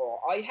simple.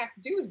 All you have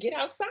to do is get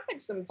outside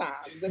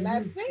sometimes, and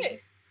that's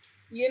it.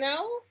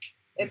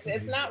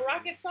 It's not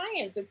rocket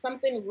science. It's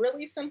something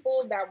really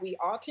simple that we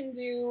all can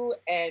do,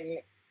 and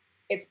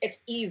it's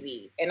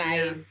easy. And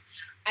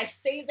I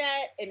say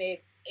that, and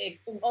it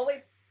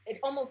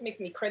almost makes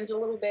me cringe a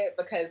little bit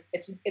because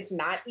it's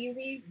not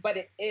easy, but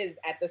it is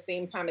at the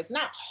same time. It's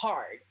not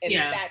hard, and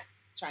that's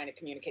trying to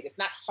communicate. It's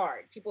not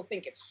hard. People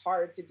think it's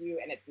hard to do,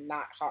 and it's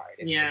not hard.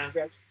 It's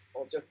very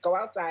simple. Just go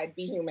outside,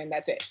 be human.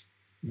 That's it.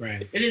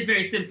 Right. It is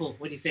very simple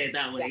when you say it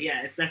that way.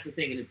 Yeah, that's the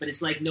thing. But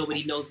it's like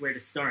nobody knows where to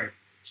start.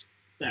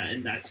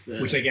 And that's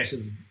which I guess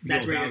is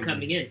that's where you're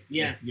coming in.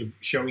 Yeah, like you're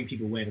showing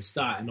people where to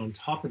start, and on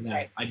top of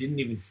that, I didn't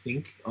even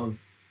think of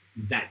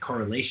that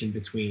correlation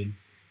between,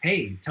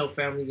 hey, tell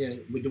family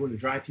that we're doing a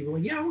drive. People are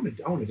like, yeah, I want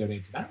to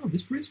donate to that. Oh,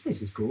 this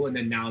place is cool, and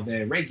then now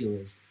they're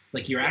regulars.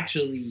 Like you're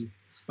actually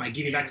by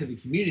giving back to the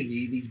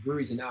community, these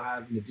breweries are now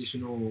have an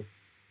additional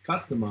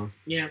customer.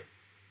 Yeah.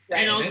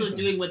 And also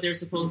doing what they're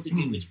supposed to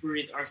do, which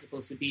breweries are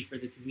supposed to be for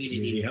the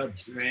community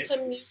hubs, right?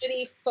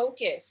 Community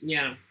focused.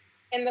 Yeah.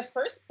 In the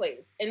first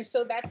place. And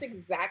so that's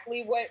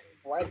exactly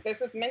what this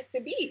is meant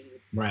to be.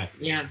 Right.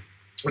 Yeah.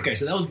 Okay,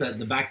 so that was the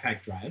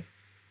backpack drive.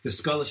 The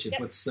scholarship,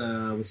 what's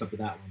up with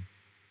that one?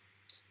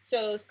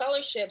 So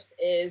scholarships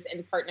is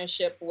in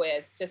partnership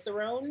with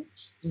Cicerone.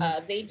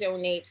 They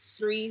donate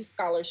 3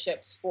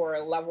 scholarships for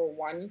level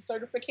 1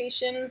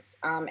 certifications,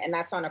 and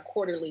that's on a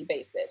quarterly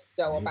basis.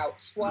 So about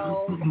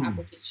 12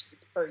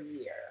 applications per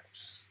year.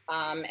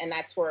 And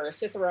that's for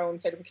Cicerone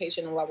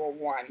certification level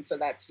 1. So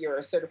that's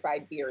your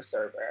certified beer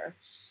server.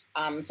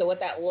 So what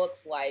that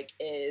looks like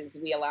is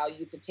we allow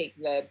you to take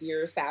the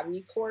Beer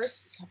Savvy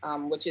course,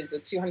 which is a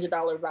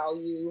 $200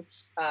 value.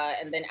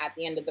 And then at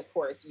the end of the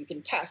course, you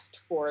can test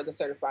for the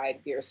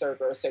certified beer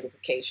server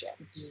certification.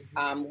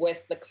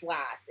 With the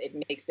class, it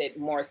makes it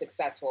more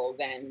successful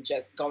than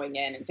just going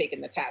in and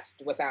taking the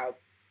test without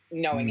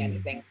knowing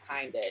anything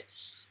behind it.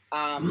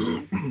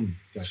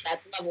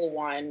 That's level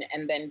 1,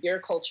 and then Beer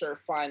Culture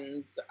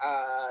funds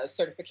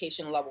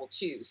certification level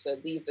 2. So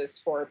these is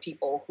for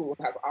people who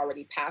have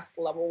already passed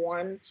level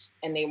 1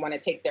 and they want to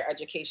take their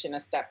education a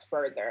step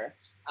further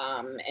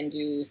and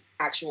do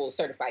actual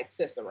certified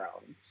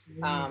Cicerone.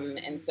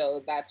 And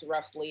so that's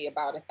roughly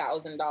about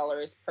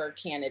 $1,000 per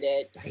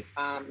candidate.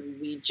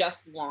 We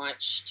just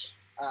launched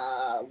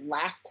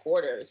last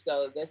quarter.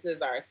 So this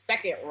is our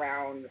second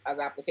round of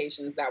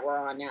applications that we're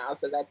on now.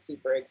 So that's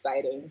super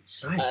exciting.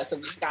 Nice. So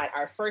we've got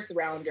our first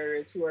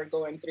rounders who are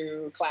going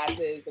through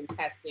classes and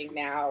testing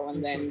now,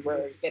 and then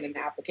we're getting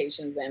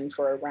applications in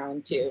for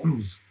round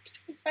 2. It's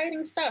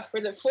exciting stuff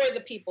for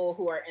the people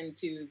who are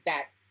into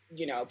that,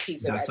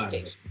 piece of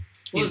education.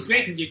 Well, it's great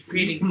because you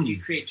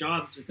create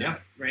jobs with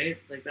that, right?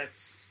 Like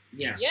that's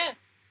Yeah,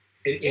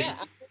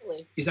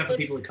 absolutely. Is that for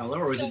people of color,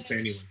 or is it for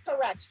anyone?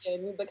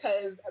 Correction,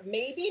 because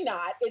maybe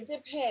not. It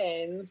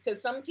depends,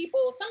 because some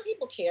people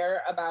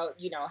care about,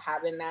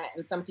 having that,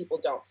 and some people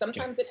don't.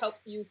 Sometimes it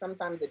helps you,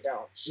 sometimes it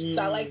don't.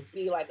 So I like to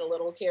be like a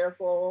little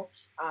careful.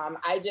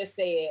 I just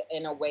say it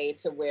in a way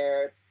to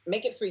where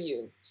make it for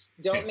you.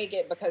 Don't make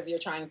it because you're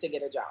trying to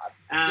get a job.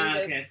 Do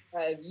this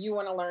because you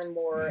want to learn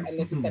more, and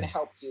this is going to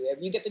help you.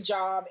 If you get the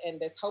job and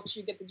this helps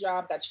you get the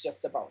job, that's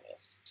just a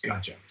bonus.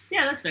 Gotcha.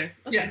 Yeah, that's fair.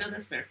 Okay, no,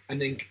 that's fair. And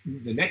then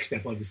the next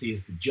step, obviously, is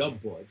the job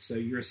board. So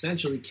you're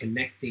essentially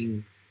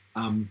connecting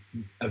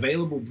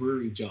available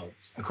brewery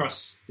jobs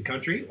across the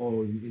country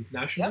or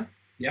internationally.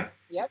 Yep.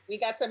 We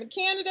got some in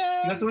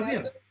Canada. That's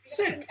what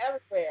sick.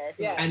 Everywhere.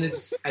 Yeah.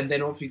 And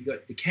then also you've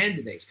got the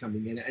candidates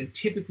coming in, and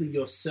typically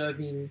you're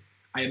serving.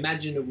 I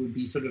imagine it would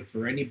be sort of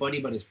for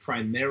anybody, but it's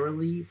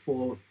primarily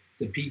for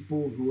the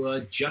people who are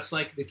just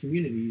like the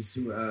communities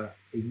who are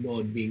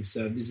ignored being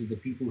served. These are the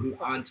people who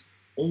aren't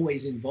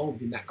always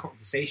involved in that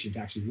conversation to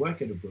actually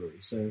work at a brewery.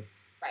 So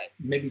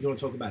maybe you want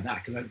to talk about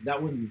that, because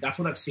that's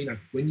what I've seen.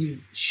 When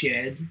you've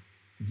shared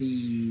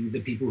the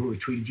people who have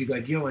tweeted you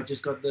like, yo, I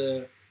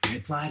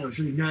applied, I was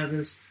really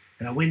nervous,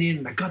 and I went in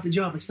and I got the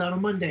job and started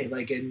on Monday.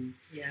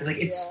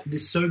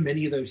 There's so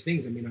many of those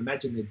things. I mean, I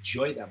imagine the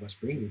joy that must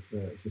bring you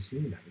for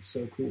seeing that. It's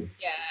so cool.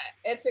 Yeah,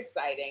 it's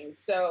exciting.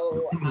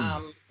 So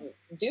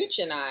Dooch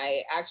and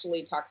I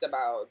actually talked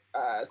about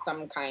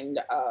some kind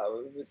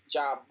of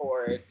job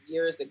board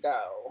years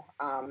ago,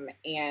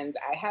 and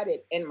I had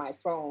it in my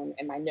phone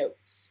in my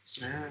notes,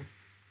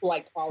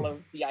 like all of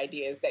the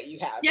ideas that you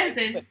have. Yes,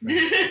 and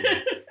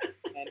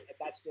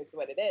that's just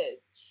what it is.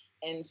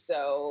 And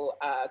so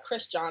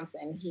Chris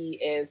Johnson, he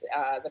is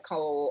the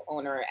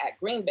co-owner at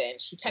Green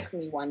Bench. He texted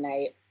me one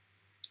night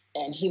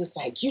and he was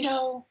like,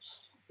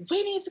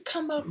 we need to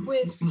come up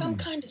with some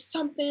kind of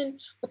something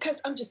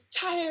because I'm just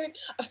tired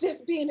of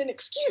this being an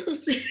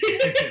excuse.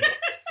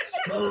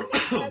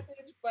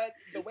 But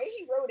the way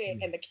he wrote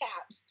it in the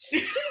caps,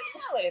 he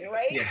was yelling,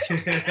 right? Yeah. So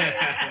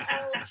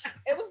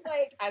it was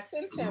like I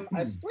sent him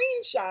a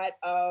screenshot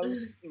of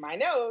my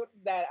note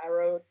that I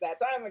wrote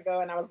that time ago,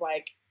 and I was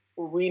like,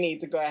 we need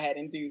to go ahead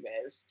and do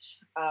this.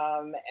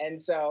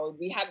 And so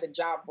we had the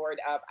job board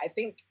up, I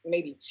think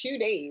maybe 2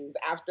 days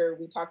after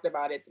we talked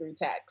about it through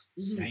text.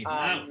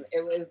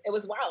 It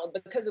was wild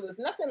because it was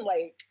nothing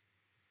like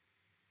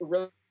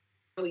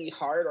really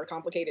hard or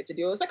complicated to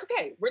do. It was like,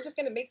 okay, we're just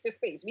going to make this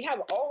space. We have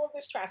all of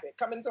this traffic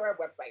coming to our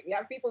website. We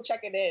have people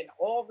checking in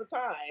all the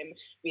time.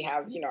 We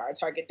have, our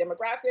target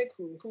demographic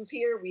who's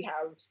here. We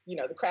have,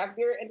 the craft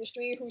beer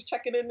industry who's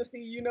checking in to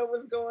see,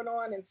 what's going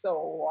on. And so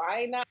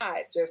why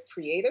not just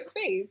create a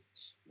space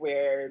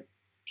where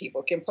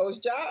people can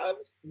post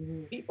jobs,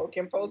 people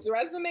can post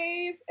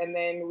resumes, and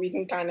then we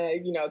can kind of,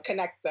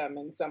 connect them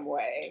in some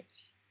way.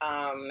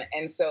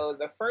 And so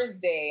the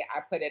first day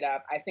I put it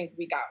up, I think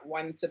we got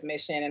one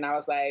submission, and I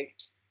was like,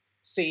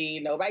 see,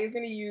 nobody's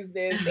going to use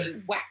this.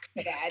 They whacked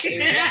that.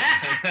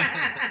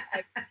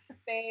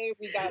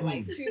 We got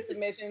like 2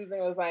 submissions,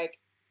 and it was like,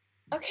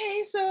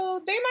 okay,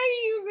 so they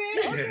might use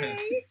it.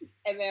 Okay.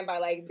 And then by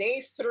like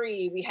day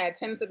 3, we had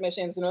 10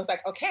 submissions, and it was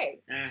like, okay,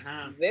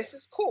 this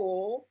is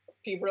cool.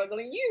 People are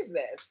going to use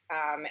this.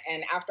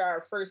 And after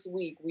our first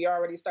week, we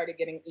already started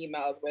getting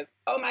emails with,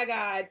 oh my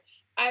God,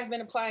 I've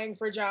been applying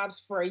for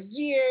jobs for a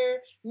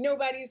year.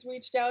 Nobody's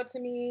reached out to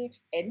me.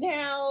 And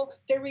now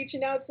they're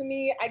reaching out to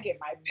me. I get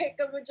my pick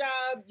of a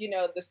job.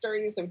 The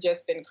stories have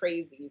just been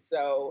crazy.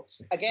 So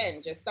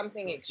again, just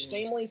something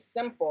extremely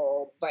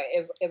simple, but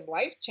is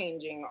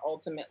life-changing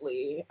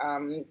ultimately,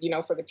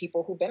 for the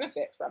people who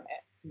benefit from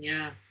it.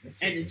 Yeah.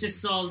 And it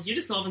just you're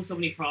just solving so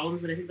many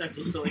problems. And I think that's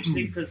what's so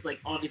interesting because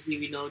obviously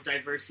we know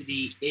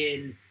diversity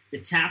in the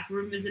tap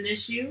room is an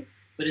issue,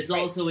 but it's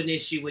also an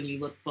issue when you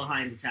look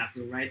behind the tap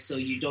room, right? So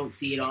you don't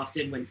see it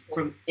often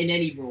in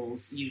any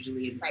roles,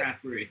 usually in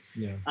craft brewery.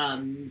 Yeah.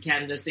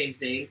 Canada, same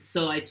thing.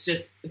 So it's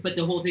just, but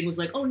the whole thing was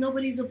like, oh,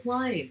 nobody's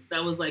applying.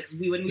 That was like,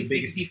 when we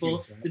speak to people,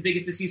 excuse, right? The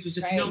biggest excuse was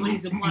just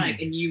nobody's applying.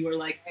 And you were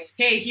like,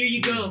 hey, here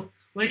you go.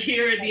 Like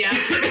here are the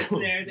applicants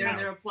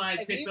they're applying.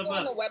 If pick you them go up.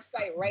 on the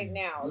website right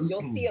now,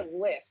 you'll see a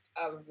list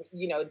of,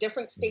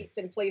 different states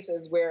and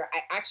places where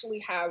I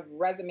actually have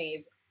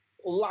resumes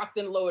locked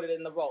and loaded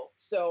in the vault.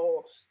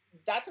 So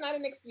that's not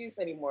an excuse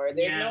anymore.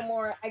 There's no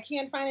more, I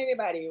can't find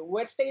anybody.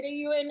 What state are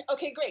you in?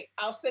 Okay, great.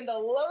 I'll send a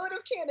load of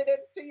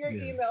candidates to your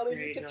email and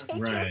you can take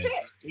your pick.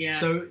 Yeah.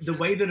 So the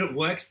way that it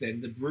works then,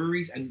 the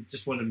breweries, and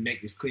just want to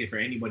make this clear for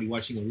anybody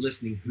watching or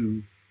listening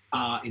who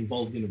are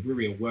involved in a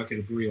brewery or work at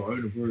a brewery or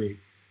own a brewery,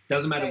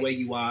 doesn't matter where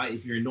you are.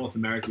 If you're in North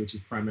America, which is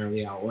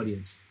primarily our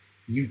audience,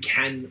 you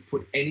can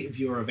put any of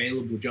your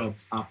available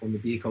jobs up on the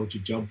Beer Culture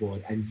job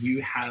board, and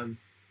you have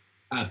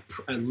a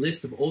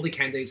list of all the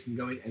candidates can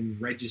go in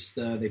and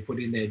register. They put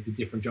in the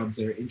different jobs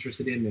they're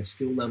interested in, their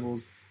skill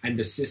levels, and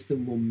the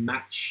system will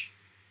match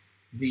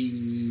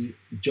the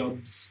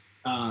jobs,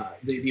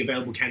 the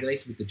available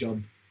candidates with the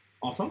job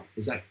offer.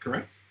 Is that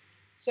correct?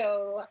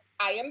 So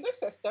I am the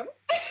system.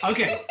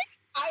 Okay.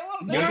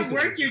 More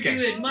work you're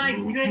doing. My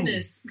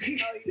goodness.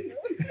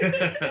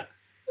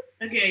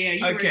 Okay,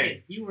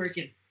 yeah, you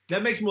working.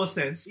 That makes more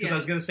sense because I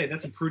was going to say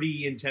that's a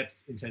pretty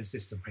intense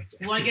system right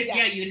there. Well, I guess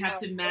you'd have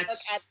to match. I look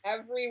at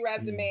every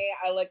resume,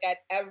 I look at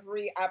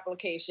every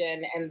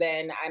application, and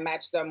then I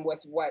match them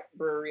with what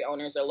brewery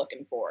owners are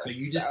looking for. So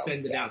you just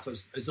send it out. So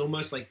it's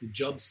almost like the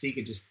job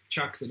seeker just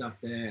chucks it up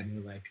there, and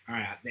they're like, "All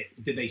right,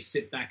 do they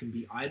sit back and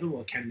be idle,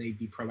 or can they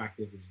be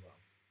proactive as well?"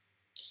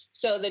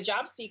 So the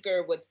job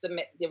seeker would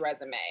submit the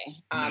resume.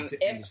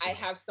 If I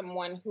have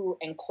someone who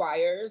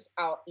inquires,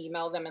 I'll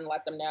email them and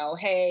let them know,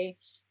 hey,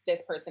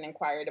 this person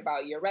inquired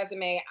about your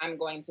resume. I'm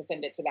going to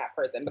send it to that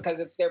person because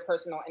it's their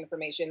personal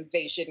information.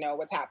 They should know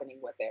what's happening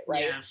with it,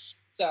 right? Yeah.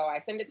 So I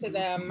send it to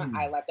them.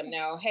 I let them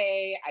know,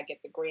 hey, I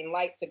get the green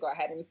light to go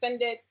ahead and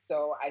send it.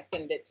 So I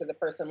send it to the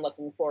person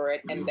looking for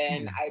it. And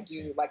then I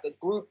do like a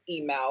group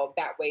email.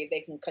 That way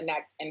they can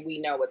connect and we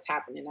know what's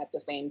happening at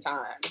the same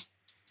time.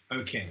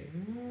 Okay.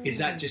 Is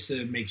that just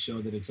to make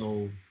sure that it's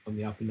all on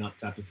the up and up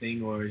type of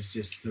thing, or is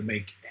just to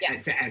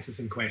to answer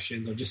some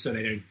questions, or just so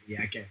they don't?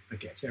 Yeah.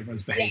 Okay. So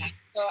everyone's behaving. Yeah.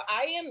 So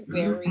I am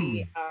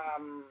very.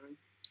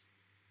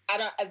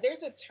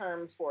 There's a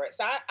term for it.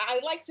 So I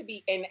like to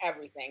be in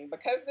everything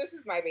because this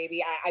is my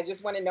baby. I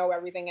just want to know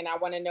everything, and I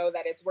want to know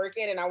that it's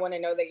working, and I want to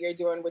know that you're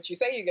doing what you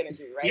say you're going to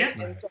do, right?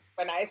 Yeah. And so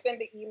when I send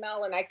the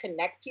email and I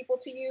connect people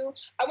to you,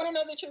 I want to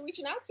know that you're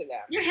reaching out to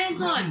them. You're hands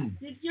on.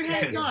 You're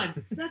hands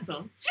on. That's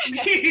all.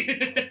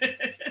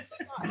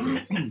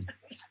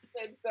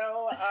 And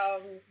so,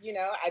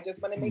 I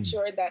just want to make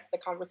sure that the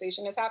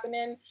conversation is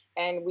happening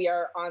and we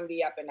are on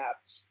the up and up.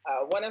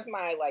 One of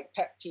my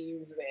pet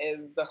peeves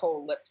is the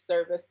whole lip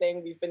service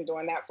thing. We've been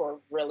doing that for a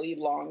really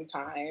long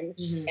time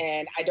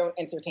and I don't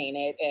entertain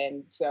it.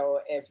 And so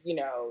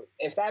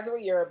if that's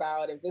what you're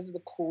about, if this is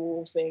a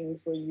cool thing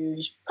for you,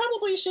 you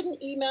probably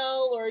shouldn't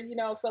email or,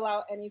 fill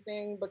out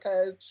anything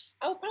because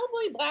I'll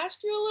probably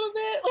blast you a little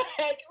bit.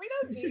 We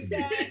don't do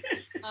that.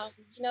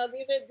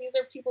 These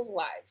are people's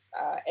lives.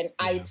 And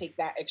I take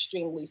that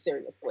extremely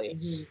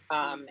seriously.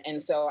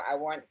 And so I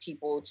want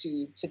people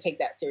to take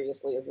that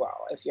seriously as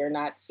well. If you're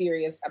not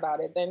serious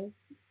about it, then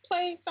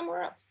play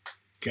somewhere else.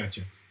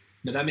 Gotcha.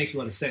 Now that makes a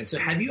lot of sense. So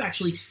have you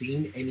actually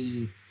seen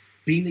any,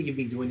 being that you've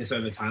been doing this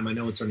over time, I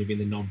know it's only been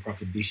the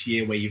nonprofit this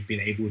year where you've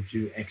been able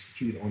to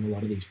execute on a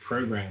lot of these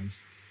programs.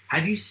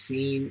 Have you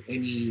seen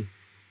any,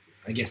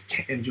 I guess,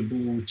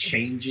 tangible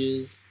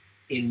changes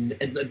in,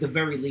 at the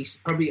very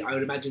least, probably I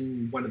would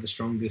imagine one of the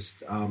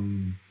strongest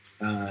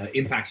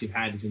impacts you've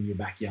had is in your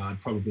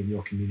backyard, probably in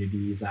your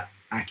community. Is that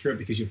accurate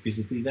because you're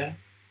physically there?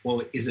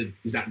 Or is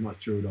that not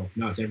true at all?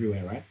 No, it's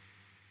everywhere, right?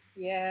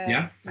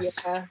 Yeah. We're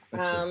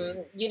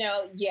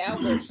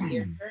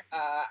here.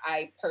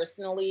 I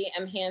personally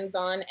am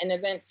hands-on in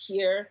events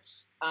here,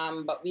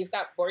 but we've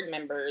got board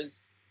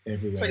members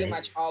everywhere, pretty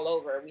much all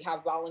over. We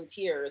have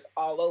volunteers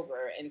all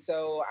over. And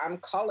so I'm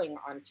calling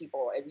on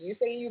people. If you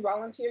say you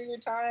volunteer your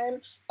time,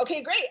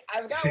 okay, great.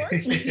 I've got work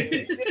for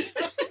you.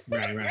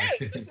 Right. Great.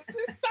 This is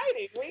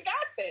exciting. We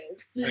got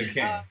this.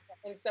 Okay.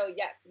 And so,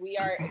 yes, we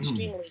are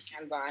extremely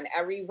hands-on.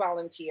 Every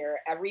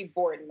volunteer, every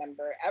board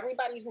member,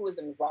 everybody who is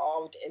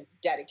involved is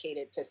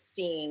dedicated to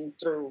seeing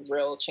through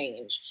real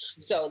change.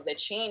 So the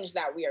change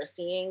that we are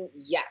seeing,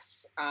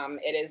 yes,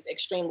 it is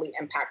extremely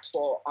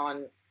impactful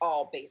on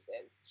all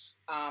bases.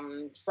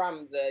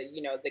 From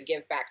the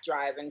give back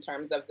drive in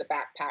terms of the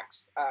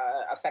backpacks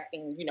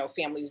affecting,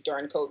 families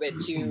during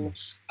COVID to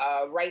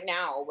right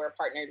now we're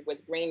partnered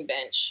with Green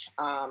Bench,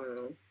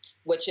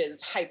 which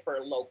is hyper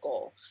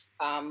local.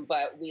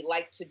 But we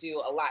like to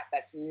do a lot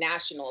that's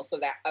national so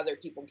that other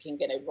people can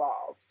get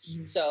involved.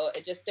 So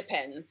it just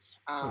depends.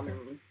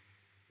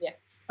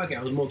 Okay,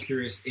 I was more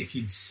curious if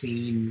you'd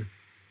seen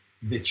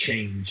the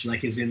change,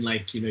 as in,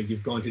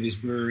 you've gone to this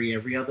brewery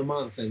every other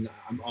month, and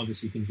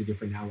obviously things are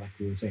different now, like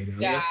we were saying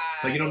earlier. Yeah,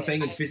 but you know what I'm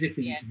saying? And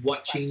physically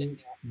watching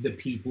the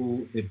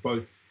people, they're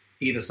both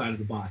either side of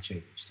the bar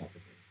change type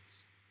of thing.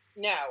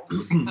 No.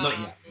 Not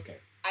yet. Okay.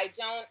 I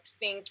don't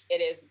think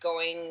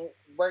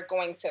we're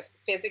going to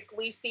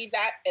physically see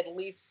that at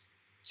least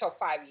till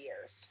 5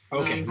 years.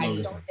 Okay. I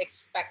don't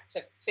expect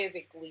to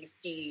physically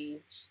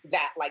see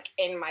that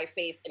in my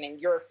face and in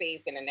your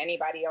face and in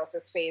anybody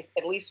else's face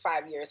at least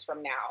 5 years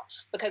from now.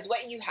 Because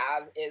what you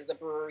have is a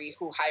brewery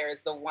who hires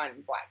the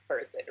one Black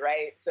person,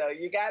 right? So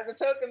you got the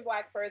token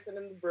Black person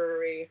in the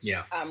brewery.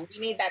 Yeah. We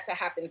need that to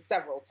happen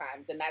several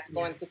times, and that's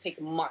going to take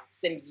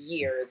months and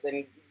years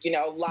and,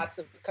 lots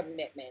of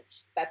commitment.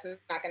 That's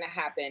not going to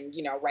happen,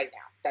 right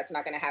now. That's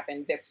not going to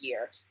happen this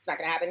year. It's not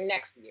going to happen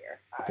next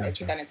year. Gotcha.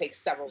 It's going to take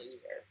several years.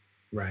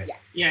 Right.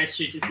 Yes. Yeah, it's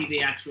true to see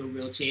the actual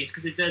real change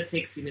because it does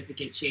take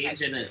significant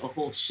change and a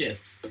whole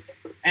shift.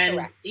 And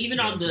Correct. Even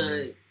on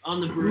the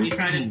brewery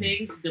side of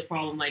things, the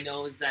problem I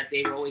know is that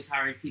they were always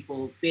hiring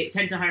people. They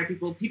tend to hire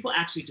people. People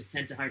actually just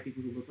tend to hire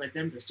people who look like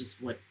them. That's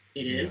just what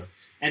it is.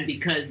 Yeah. And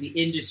because the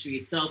industry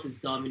itself is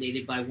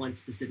dominated by one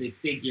specific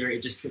figure,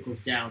 it just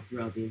trickles down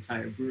throughout the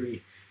entire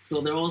brewery.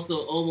 So there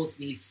also almost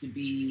needs to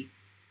be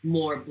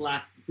more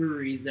Black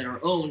breweries that are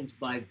owned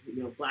by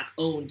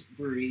Black-owned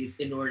breweries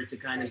in order to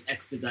kind of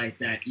expedite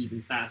that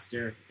even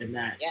faster than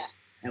that.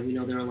 Yes. And we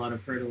know there are a lot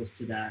of hurdles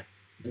to that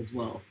as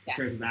well in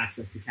terms of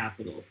access to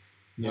capital.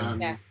 Yeah.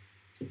 Yes.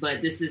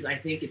 But I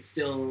think it's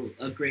still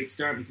a great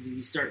start because if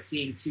you start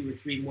seeing 2 or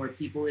 3 more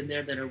people in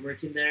there that are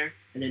working there,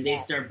 and then they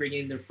start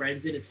bringing their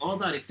friends in, it's all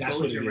about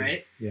exposure,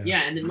 right?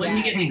 Yeah. And then once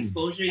you get the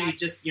exposure,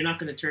 you're not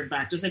going to turn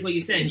back. Just like what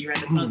you said, you're at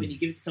the club and you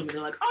give it to someone,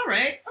 they're like, all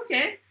right,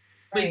 okay.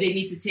 But they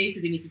need to taste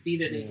it. They need to be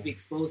there. They need to be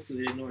exposed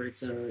to it in order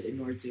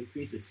to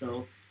increase it.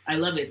 So I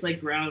love it. It's like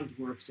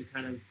groundwork to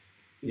kind of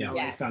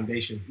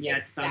foundation. Yeah,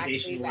 it's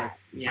foundation work.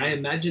 Yeah. I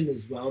imagine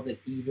as well that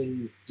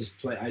even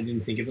I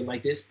didn't think of it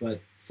like this,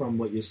 but from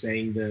what you're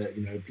saying,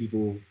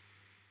 people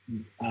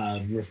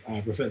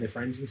refer their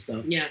friends and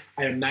stuff. Yeah,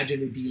 I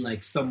imagine there'd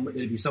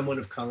be someone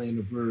of color in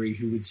a brewery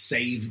who would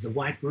save the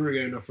white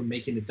brewery owner from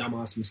making a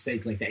dumbass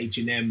mistake like the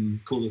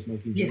H&M Coolest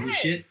Smoking Joe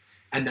shit.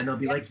 And then they'll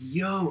be like,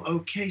 yo,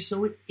 okay,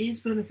 so it is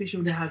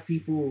beneficial to have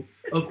people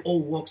of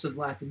all walks of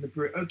life in the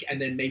brewery. Okay.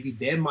 And then maybe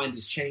their mind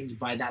is changed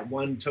by that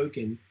one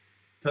token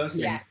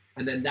person. Yes.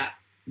 And then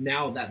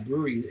that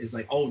brewery is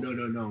like, oh, no,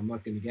 I'm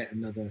not going to get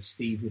another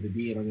Steve with a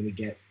beard. I'm going to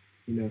get,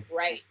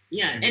 Right.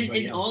 Yeah, and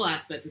in all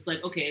aspects, it's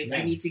like, okay,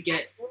 I need to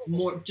get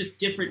more, just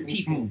different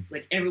people.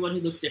 Like everyone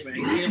who looks different.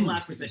 I should get a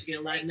black person, I should get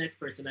a Latinx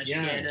person, I should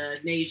get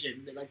an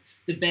Asian. Like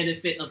the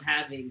benefit of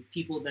having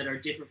people that are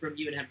different from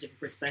you and have different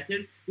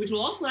perspectives, which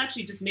will also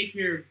actually just make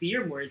your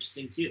beer more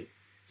interesting too.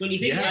 So when you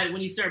think about it,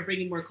 when you start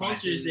bringing more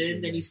cultures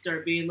in, then you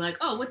start being like,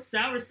 oh, what's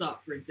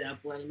soursop, for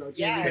example? I don't know.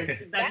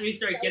 That's when you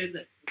start getting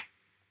the...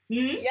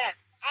 Yes.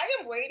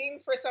 I am waiting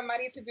for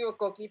somebody to do a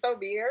coquito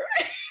beer.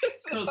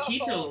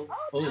 Coquito?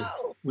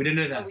 No. We didn't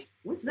know that.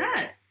 What's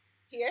that?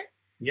 Here?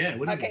 Yeah,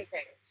 what is it? Okay,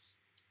 great.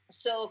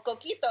 So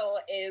coquito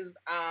is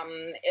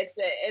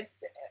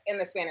it's in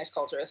the Spanish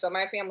culture. So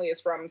my family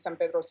is from San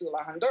Pedro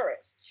Sula,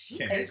 Honduras.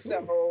 Okay. And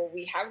so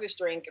we have this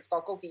drink. It's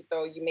called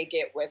coquito. You make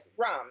it with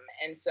rum.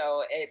 And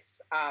so it's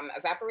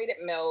evaporated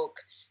milk,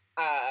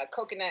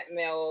 coconut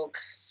milk,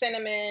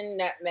 cinnamon,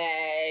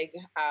 nutmeg,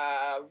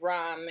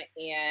 rum,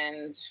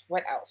 and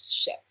what else?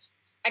 Shit.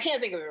 I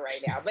can't think of it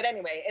right now. But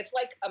anyway, it's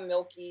like a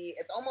milky,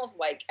 it's almost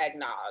like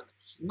eggnog,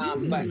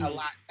 but a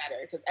lot better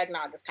because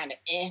eggnog is kind of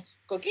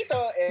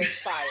Coquito is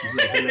fire.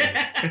 Nothing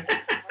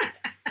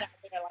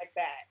like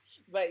that.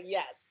 But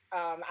yes,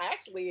 I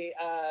actually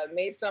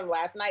made some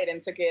last night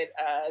and took it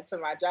to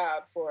my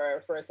job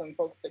for some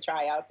folks to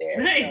try out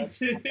there. Nice.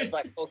 So,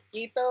 but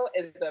Coquito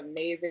is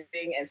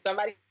amazing, and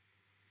somebody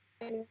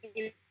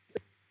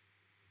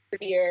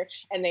here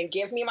and then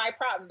give me my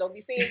props. Don't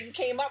be saying you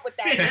came up with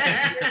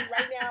that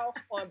right now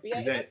on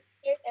BFF, and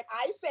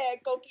I said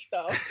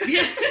Coquito.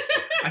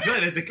 I feel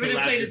like there's a collab. We're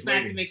gonna play this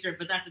back to make sure,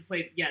 but that's a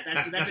play. Yeah,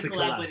 that's a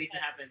collab waiting to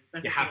happen.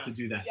 That's you have to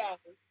do that. Yeah.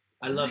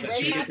 I love that.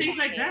 See, things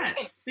like that.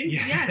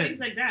 Things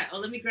like that. Oh,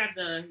 let me grab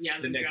the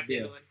next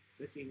beer.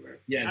 Let's see where.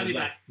 Yeah, I'll be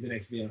back. The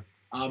next beer.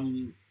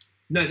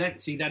 No,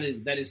 that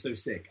is so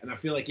sick, and I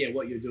feel like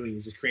what you're doing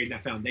is just creating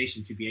that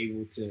foundation to be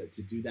able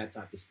to do that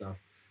type of stuff.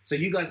 So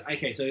you guys,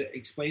 okay, so it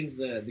explains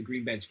the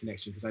Green Bench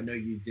connection, because I know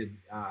you did,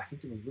 I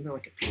think wasn't there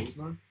like a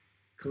Pilsner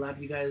collab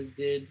you guys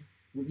did?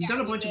 You've done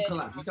a bunch of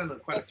collabs. You've done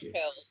quite a few.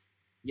 Pills.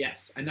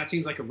 Yes, and that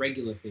seems like a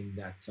regular thing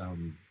that...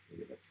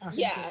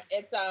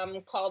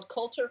 it's called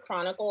Culture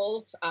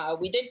Chronicles.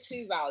 We did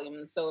 2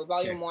 volumes, so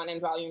volume 1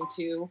 and volume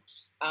 2.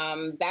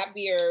 That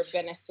beer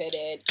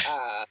benefited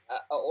an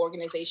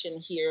organization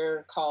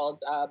here called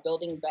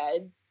Building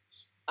Beds.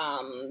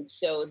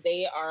 So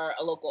they are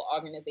a local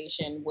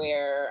organization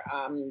where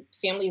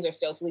families are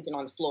still sleeping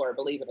on the floor,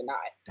 believe it or not.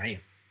 Damn.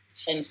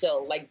 And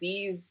so like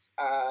these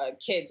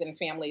kids and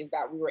families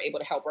that we were able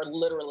to help are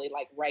literally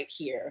like right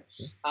here.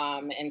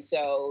 And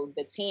so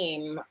the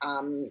team,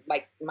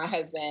 like my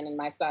husband and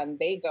my son,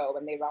 they go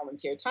and they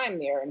volunteer time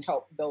there and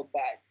help build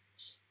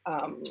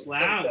beds.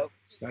 Wow.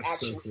 So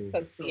actually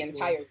took the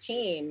entire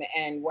team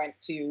and went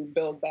to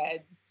build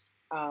beds.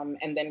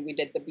 And then we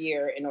did the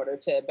beer in order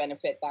to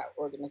benefit that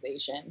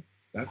organization.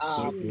 That's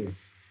so cool.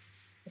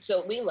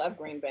 So we love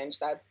Green Bench.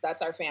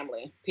 That's our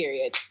family.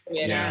 Period.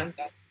 You know,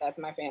 that's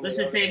my family. That's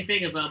the same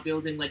thing about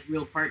building like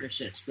real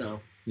partnerships, though.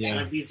 Yeah,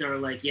 like, these are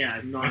like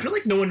not. I feel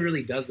like no one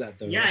really does that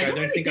though. Yeah, like, I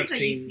don't think I've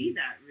seen. You see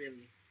that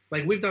really.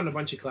 Like we've done a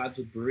bunch of collabs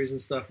with breweries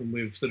and stuff, and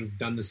we've sort of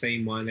done the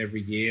same one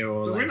every year,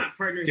 or like we're not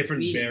partnering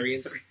different with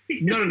variants.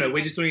 No,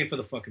 we're just doing it for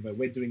the fuck of it.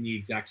 We're doing the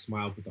exact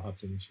smile with the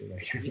hops in and shit.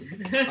 Like,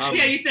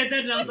 yeah, you said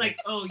that, and I was like,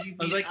 oh, you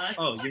mean us?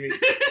 Oh, you mean?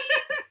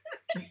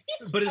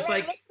 But it's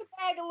like.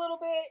 Bag a little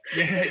bit.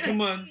 Yeah,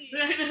 come on.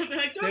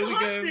 Like, there we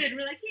go.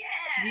 We're like,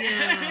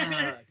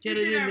 yeah, get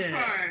it in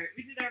there.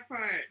 We did our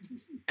part.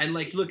 And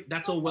like, look,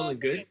 that's all well and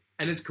good,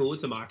 and it's cool.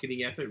 It's a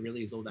marketing effort,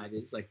 really, is all that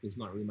is. Like, there's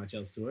not really much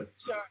else to it.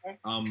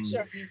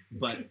 Sure.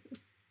 But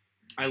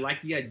I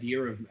like the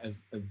idea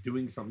of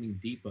doing something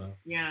deeper.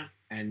 Yeah.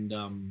 And I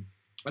don't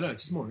know,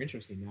 it's just more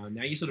interesting now.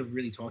 Now you're sort of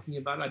really talking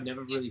about it. I'd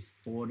never really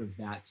thought of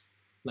that.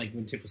 Like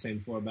when Tiff was saying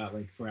before about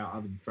like for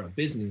our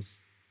business.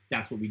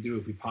 That's what we do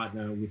if we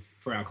partner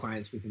for our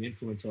clients with an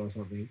influencer or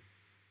something.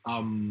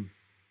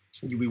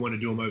 We want to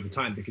do them over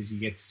time because you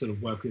get to sort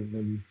of work with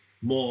them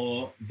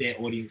more. Their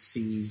audience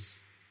sees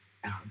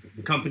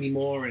the company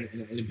more, and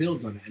it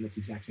builds on it. And it's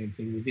the exact same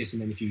thing with this.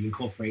 And then if you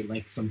incorporate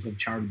like some sort of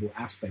charitable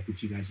aspect,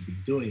 which you guys have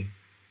been doing,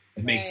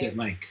 it makes it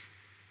like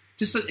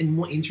just a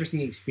more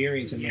interesting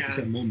experience and like I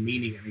said, more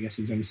meaning. And I guess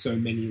there's only so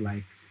many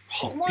like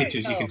hot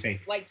pictures you can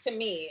take. Like, to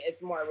me,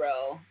 it's more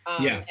real.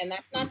 Yeah. And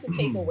that's not to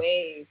take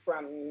away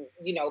from,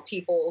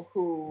 people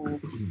who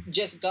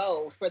just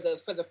go for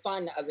the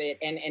fun of it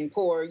and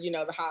pour,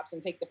 the hops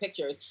and take the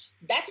pictures.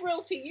 That's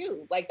real to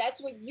you. Like,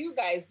 that's what you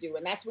guys do,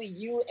 and that's what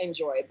you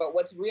enjoy. But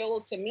what's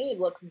real to me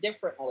looks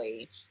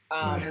differently.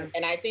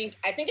 And I think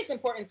it's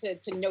important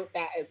to note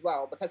that as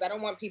well, because I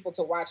don't want people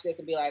to watch this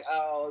and be like,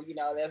 oh,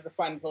 there's the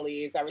fun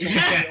police, everything.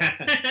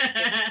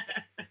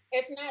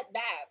 It's not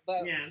that,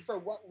 but for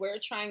what we're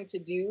trying to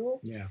do,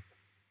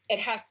 it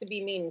has to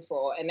be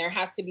meaningful and there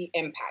has to be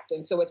impact.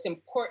 And so it's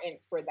important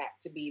for that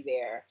to be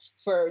there.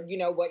 For,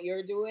 what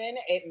you're doing,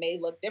 it may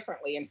look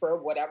differently. And for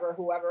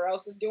whoever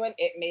else is doing,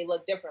 it may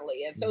look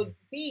differently. And so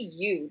be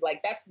you.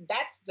 Like, that's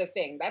the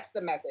thing. That's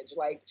the message.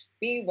 Like,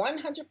 be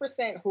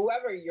 100%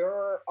 whoever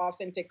your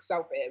authentic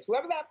self is.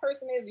 Whoever that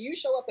person is, you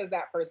show up as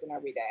that person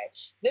every day.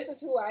 This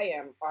is who I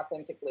am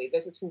authentically.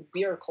 This is who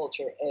beer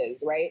culture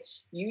is, right?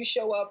 You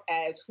show up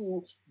as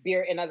who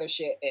beer and other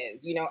shit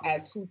is,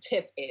 as who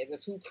Tiff is,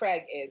 as who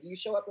Craig is. You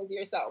show up as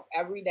yourself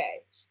every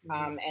day.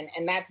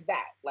 And that's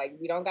that. Like,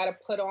 we don't got to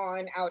put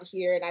on out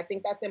here. And I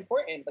think that's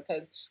important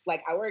because,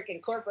 like, I work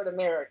in corporate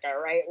America,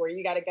 right? Where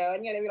you got to go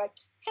and you got to be like,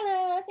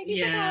 hello, thank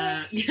you for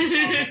calling.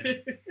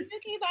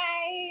 Okay,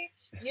 bye.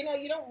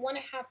 You don't want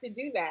to have to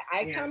do that.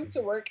 I come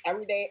to work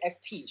every day as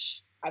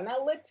Tish. I'm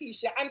not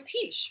Letitia. I'm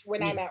Tish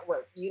when I'm at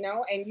work,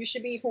 and you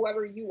should be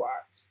whoever you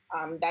are.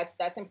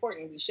 That's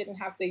important. We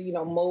shouldn't have to,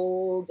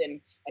 mold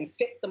and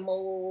fit the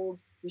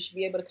mold. We should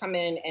be able to come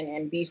in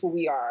and be who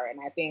we are. And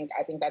I think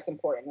that's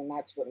important, and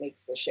that's what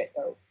makes the shit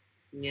dope.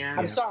 Yeah.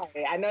 I'm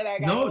sorry. I know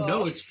that.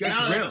 No, it's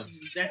real.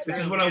 This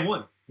is what I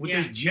want with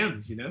those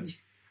gems,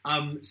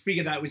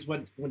 Speaking of that,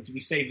 we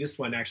save this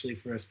one actually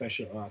for a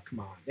special. Come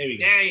on, there we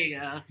go. There you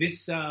go.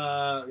 This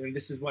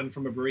is one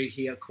from a brewery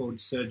here called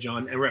Sir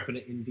John, and repping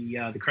it in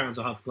the Crowns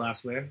of Hops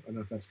glassware. I don't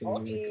know if that's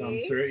going to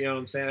come through. You know what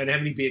I'm saying? I don't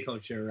have any beer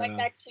culture. Like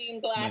that clean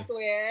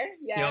glassware.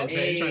 Yeah. You know what I'm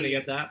saying? Trying to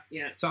get that.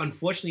 Yeah. So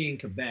unfortunately, in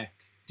Quebec,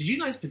 did you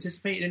guys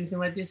participate in anything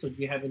like this, or do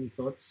you have any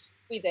thoughts?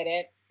 We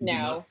didn't.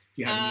 No.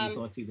 Do you have any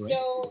thoughts either way?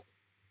 So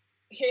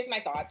here's my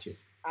thoughts.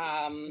 Cheers.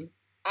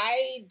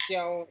 I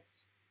don't.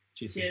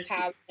 Cheers.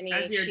 Have any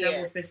As you're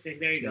double fisting,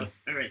 there you go. Yes.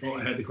 All right. Oh,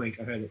 I heard the clink.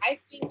 I heard it. I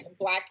think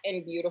Black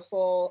and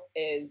beautiful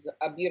is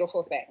a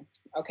beautiful thing.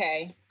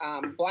 Okay,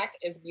 Black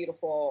is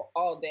beautiful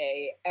all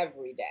day,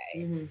 every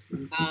day.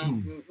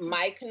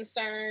 My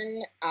concern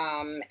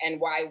and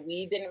why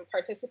we didn't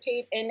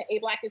participate in a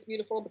Black is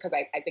Beautiful, because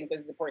I think this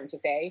is important to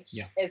say,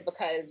 is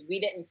because we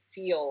didn't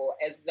feel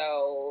as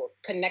though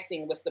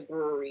connecting with the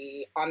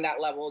brewery on that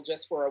level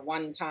just for a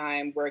one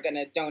time, we're going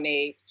to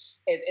donate,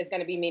 is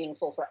going to be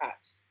meaningful for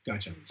us.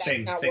 Gotcha. That's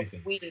same what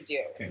thing. We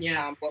do. Okay.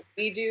 Yeah. What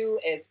we do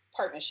is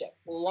partnership,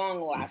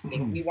 long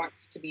lasting. We want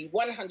to be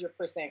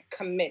 100%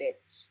 committed.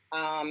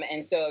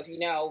 And so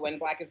if when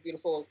Black is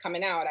Beautiful is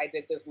coming out, I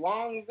did this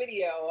long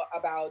video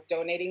about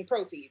donating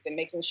proceeds and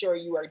making sure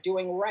you are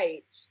doing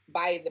right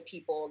by the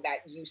people that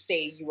you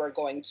say you are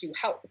going to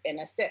help and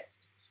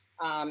assist.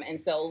 And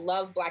so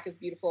love Black is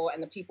Beautiful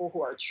and the people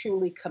who are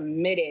truly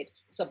committed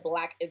to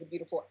Black is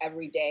Beautiful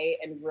every day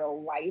in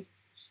real life.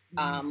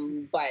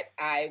 But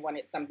I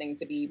wanted something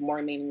to be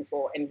more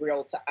meaningful and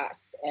real to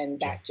us, and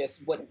that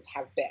just wouldn't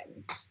have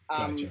been.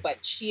 Gotcha.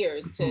 But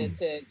cheers to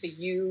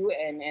you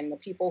and the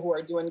people who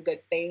are doing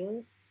good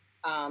things.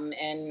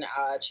 And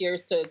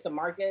cheers to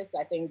Marcus.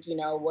 I think,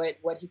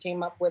 what he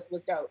came up with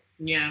was dope.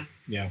 Yeah.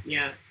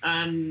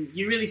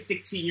 You really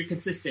you're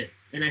consistent.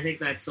 And I think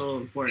that's so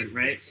important,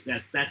 right?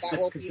 That's that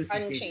just will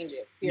consistency.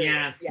 Be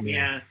unchangeable.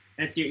 Yeah.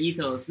 That's your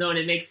ethos. No, and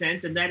it makes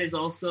sense. And that is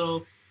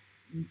also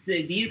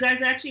these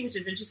guys actually, which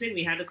is interesting.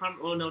 We had the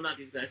oh no, not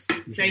these guys.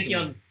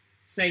 Sankyum.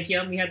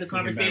 We had the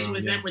conversation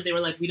with them where they were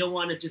like, we don't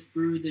want to just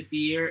brew the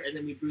beer and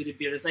then we brew the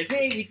beer. And it's like,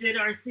 hey, we did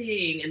our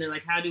thing, and they're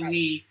like, how do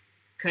we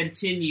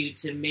continue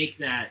to make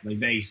that? Like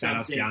they sat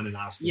us down and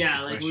asked us.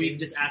 Yeah, like we're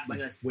just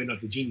asking us. We're not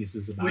the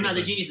geniuses about it. We're not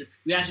the geniuses.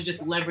 We actually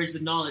just leverage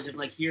the knowledge of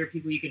like, here are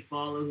people you can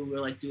follow who are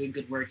like doing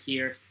good work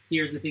here.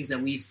 Here's the things that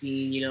we've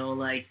seen.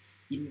 Like.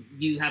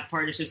 You have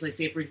partnerships, like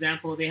say, for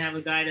example, they have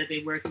a guy that they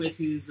work with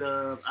who's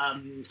a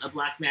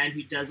Black man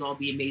who does all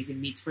the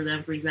amazing meats for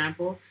them, for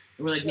example.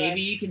 And we're like,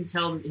 maybe you can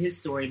tell his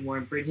story more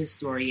and bring his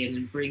story in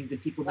and bring the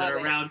people that are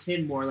around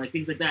him more, like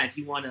things like that. If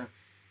you want to,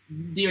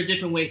 there are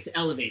different ways to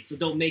elevate. So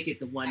don't make it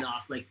the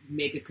one-off, like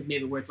make a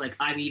commitment where it's like,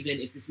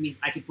 if this means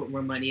I can put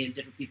more money in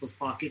different people's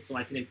pockets so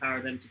I can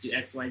empower them to do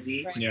X, Y,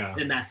 Z,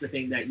 then that's the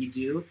thing that you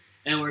do.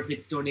 Or if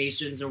it's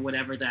donations or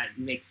whatever that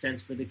makes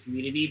sense for the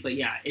community. But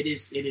yeah, it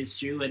is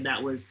true. And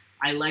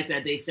I like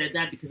that they said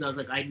that, because I was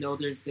like, I know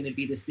there's going to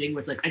be this thing where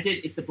it's like,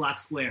 it's the black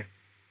square,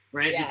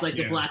 right? Yeah. It's like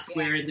the black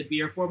square in the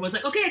beer form. I was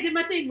like, okay, I did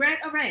my thing, right?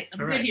 All right,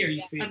 I'm good here.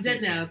 I'm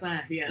dead now.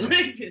 Bye. Yeah,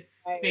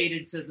 fade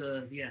into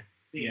the,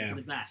 to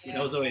the back.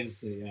 That was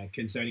always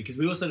concerning, because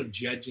we were sort of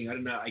judging. I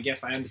don't know. I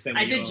guess I understand.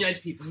 I did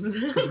judge people.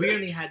 Because we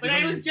only had. But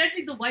I was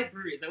judging the white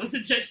breweries. I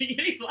wasn't judging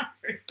any Black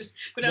person.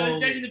 But I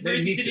was judging the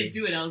breweries who didn't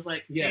do it. I was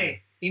like,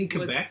 hey, in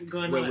Quebec,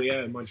 where we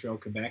are in Montreal,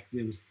 Quebec,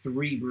 there was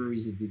 3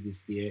 breweries that did this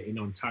beer. In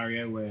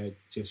Ontario, where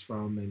Tiff's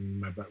from,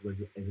 and my brother was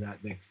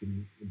that next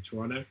in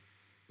Toronto,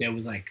 there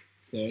was like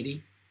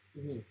 30.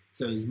 Mm-hmm.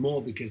 So there's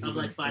more because there's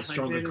like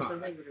 500 or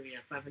something. What do we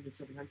have? 500,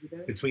 700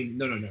 there? Between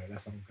no,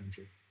 that's the whole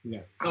country. Yeah.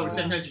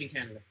 700 in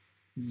Canada.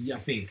 Yeah, I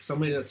think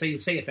somewhere say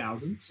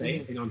 1,000.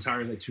 Say in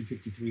Ontario is like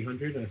 250,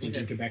 300, and I think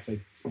in Quebec's like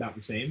about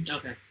the same.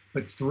 Okay.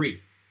 But 3.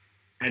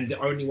 And the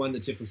only one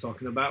that Tiff was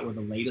talking about were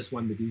the latest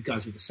one that these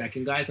guys were the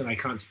second guys, and I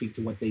can't speak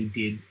to what they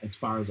did as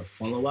far as a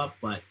follow-up,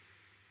 but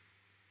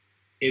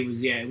it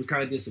was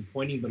kind of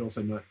disappointing, but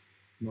also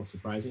not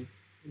surprising,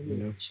 you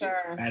know?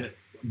 Sure.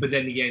 But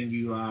then again,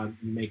 you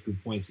make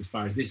good points as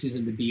far as this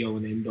isn't the be-all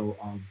and end-all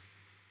of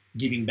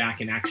giving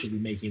back and actually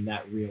making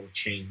that real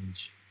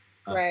change,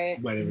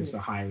 right? Whether it's the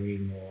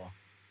hiring or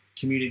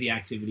community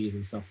activities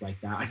and stuff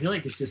like that. I feel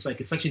like it's just like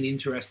it's such an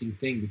interesting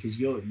thing because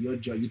you're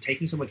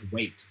taking so much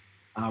weight.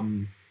 I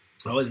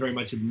always very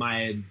much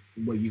admired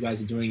what you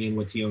guys are doing and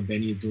what Tio and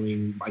Benny are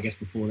doing, I guess,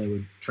 before they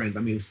were trained.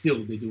 I mean,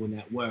 still, they're doing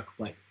that work,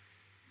 but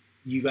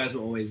you guys were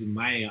always, in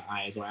my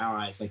eyes, or our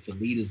eyes, like the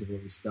leaders of all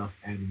this stuff,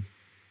 and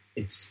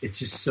it's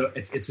just so,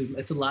 it's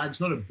a large,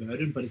 not a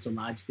burden, but it's a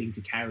large thing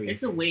to carry.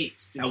 It's a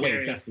weight to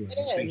carry. That's the word.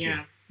 Thank you.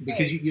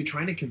 Because you're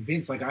trying to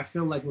convince, like, I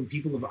feel like when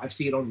people, I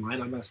see it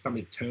online, my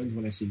stomach turns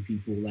when I see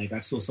people, like, I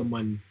saw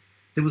someone.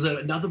 There was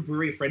another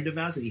brewery friend of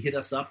ours, and he hit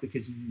us up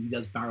because he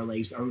does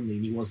barrel-aged only,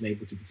 and he wasn't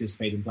able to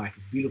participate in Black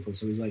is Beautiful.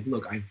 So he's like,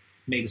 look, I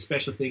made a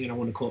special thing, and I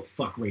want to call it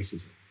Fuck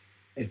Racism.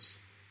 And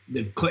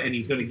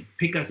he's going to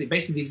pick, I think,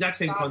 basically the exact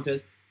same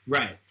content.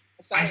 Right.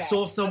 I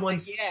saw someone...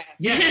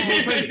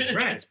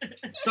 right.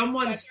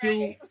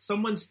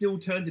 Someone still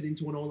turned it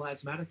into an All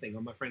Lives Matter thing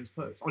on my friend's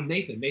post. On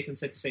Nathan. Nathan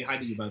said to say hi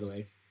to you, by the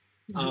way.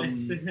 Hey,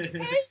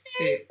 Nathan.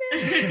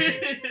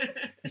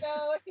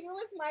 So he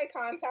was my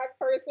contact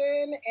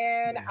person,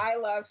 and yes. I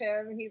love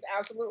him. He's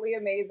absolutely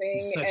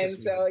amazing. And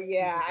so,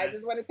 I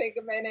just want to take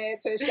a minute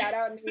to shout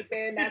out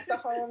Nathan. That's the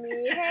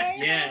homie. Hey,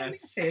 yeah. Homie.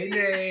 Hey,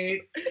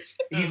 Nate.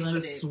 He's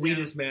the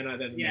sweetest man I've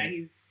ever met. Yeah,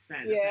 he's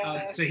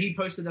fantastic. So he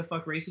posted the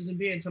Fuck Racism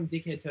beer, and some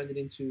dickhead turned it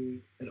into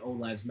an All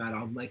Lives Matter.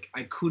 I'm like,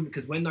 I couldn't,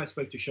 because when I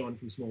spoke to Sean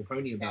from Small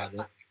Pony about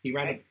it, he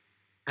ran it,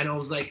 and I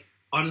was like,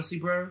 honestly,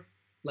 bro,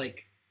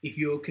 like, if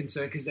you're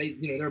concerned, because they,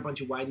 they're a bunch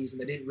of whiteys and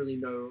they didn't really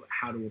know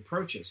how to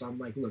approach it. So I'm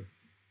like, look,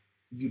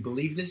 you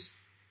believe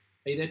this?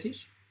 Are you there,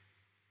 Tish?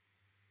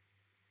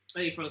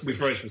 Oh, you froze. We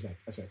froze for a sec.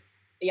 That's it.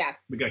 Yes.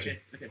 We got you.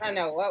 Okay. I don't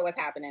know what was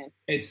happening.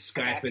 It's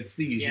Skype. Okay. It's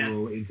the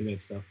usual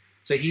internet stuff.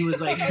 So he was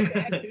like,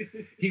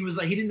 he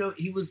didn't know,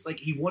 he was like,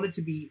 he wanted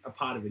to be a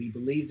part of it. He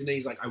believed in it.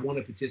 He's like, I want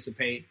to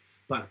participate.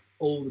 But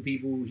all the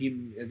people,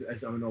 him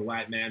as a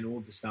white man, all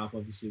the staff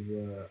obviously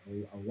were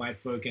a white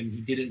folk, and he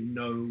didn't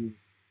know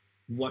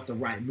what the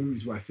right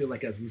moves were. I feel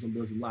like there was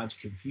a large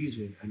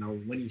confusion,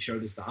 and when he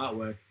showed us the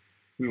artwork,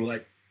 we were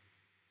like,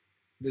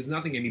 there's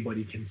nothing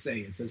anybody can say.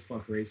 It says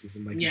Fuck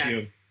Racism. Like, if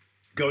you're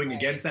going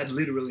against that,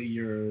 literally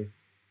you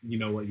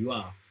know what you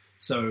are.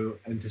 So,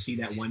 and to see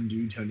that one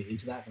dude turn it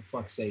into that, for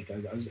fuck's sake,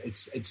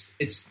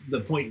 it's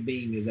the point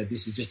being is that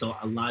this is just a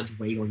large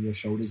weight on your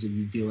shoulders that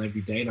you deal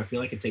every day, and I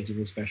feel like it takes a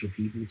real special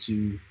people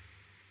to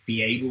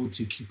be able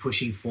to keep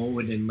pushing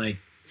forward and like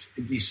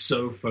be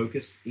so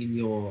focused in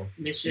your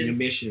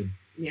mission.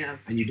 Yeah.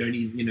 And you don't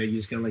even, you're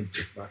just kind of like,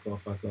 fuck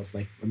off.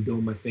 Like, I'm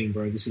doing my thing,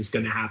 bro. This is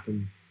going to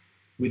happen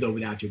with or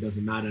without you. It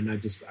doesn't matter. And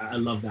I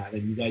love that.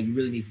 And you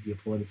really need to be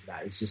applauded for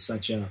that. It's just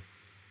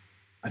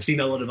I've seen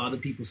a lot of other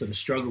people sort of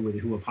struggle with it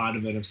who are part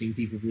of it. I've seen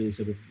people really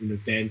sort of,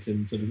 vent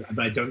and sort of,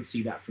 but I don't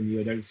see that from you.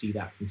 I don't see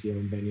that from Tio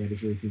and Benny. I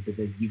just really think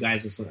that you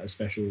guys are sort of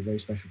very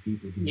special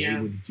people to be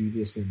able to do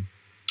this and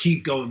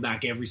keep going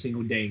back every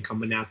single day and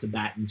coming out to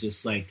bat and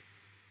just like,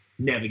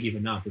 never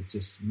giving up. It's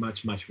just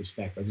much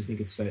respect. I just think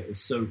it's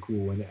so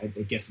cool, and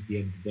I guess at the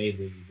end of the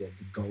day, the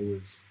goal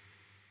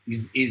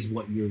is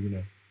what you're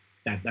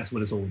that's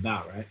what it's all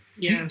about, right?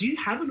 Yeah. Do you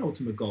have an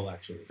ultimate goal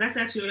actually? That's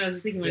actually what I was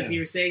just thinking as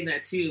you were saying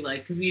that too.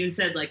 Like, because we even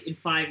said like in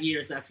 5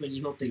 years, that's when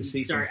you hope that you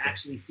start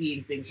actually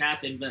seeing things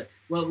happen. But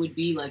what would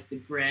be like the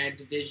grand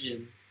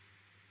vision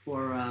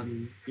for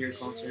your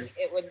culture?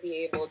 It would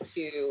be able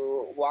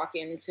to walk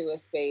into a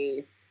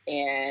space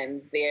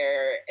and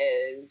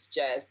there's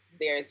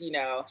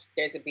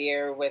a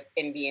beer with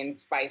Indian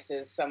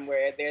spices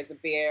somewhere. There's a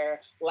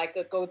beer like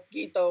a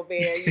coquito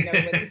beer,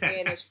 with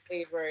Spanish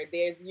flavor.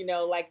 There's,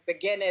 like the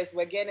Guinness,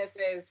 what Guinness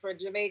is for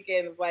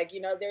Jamaicans. Like,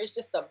 there's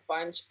just a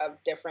bunch of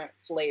different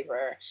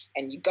flavor.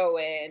 And you go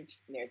in,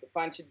 and there's a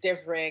bunch of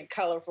different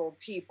colorful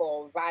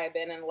people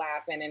vibing and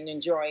laughing and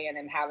enjoying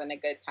and having a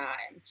good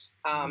time.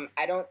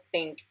 I don't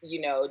think,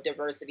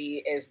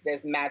 diversity is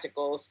this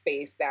magical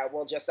space that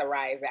will just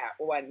arrive at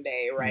one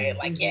day, right?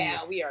 Like,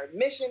 we are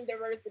mission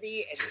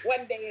diversity, and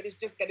one day it is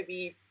just going to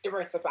be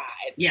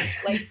diversified. Yeah.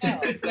 Like, no,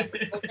 like,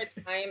 over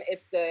time,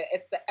 it's the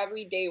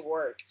everyday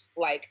work,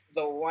 like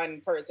the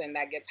one person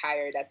that gets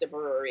hired at the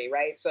brewery,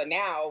 right? So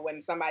now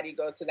when somebody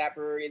goes to that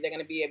brewery, they're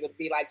going to be able to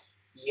be like,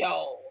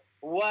 yo,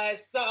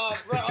 what's up,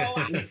 bro?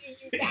 I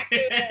see you back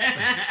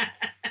there.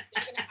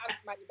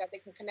 somebody that they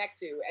can connect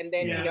to. And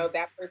then,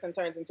 that person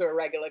turns into a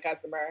regular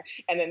customer,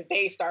 and then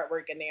they start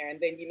working there. And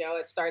then,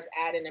 it starts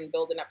adding and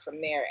building up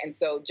from there. And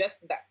so just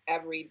the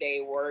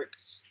everyday work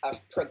of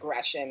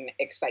progression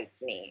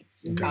excites me.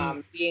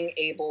 Okay. Being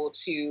able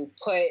to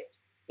put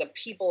the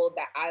people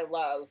that I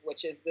love,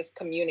 which is this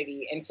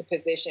community, into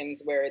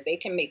positions where they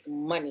can make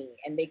money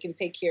and they can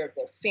take care of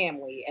their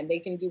family and they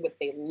can do what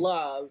they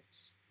love,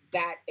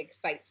 that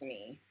excites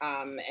me.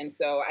 And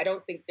so I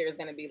don't think there's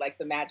going to be like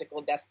the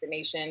magical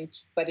destination,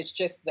 but it's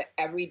just the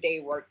everyday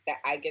work that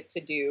I get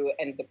to do.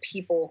 And the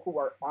people who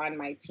are on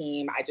my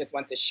team, I just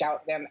want to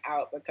shout them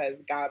out because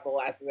God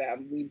bless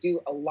them. We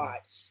do a lot.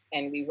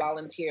 And we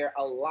volunteer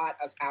a lot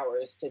of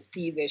hours to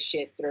see this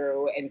shit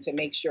through and to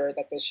make sure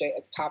that this shit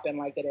is popping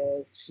like it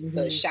is.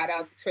 So shout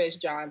out to Chris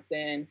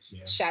Johnson.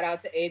 Yeah. Shout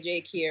out to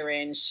AJ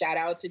Kieran. Shout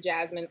out to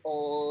Jasmine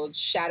Olds.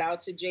 Shout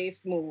out to Jay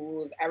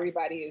Smooth.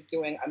 Everybody is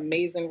doing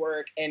amazing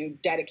work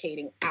and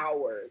dedicating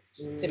hours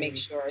to make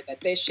sure that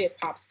this shit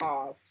pops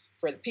off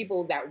for the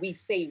people that we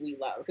say we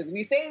love. Because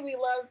we say we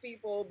love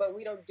people, but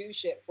we don't do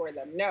shit for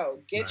them. No,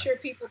 get your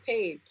people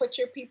paid. Put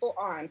your people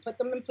on. Put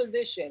them in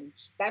position.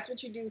 That's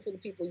what you do for the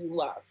people you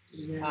love.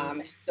 Yeah.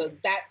 So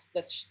that's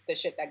the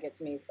shit that gets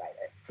me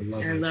excited.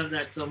 I love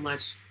that so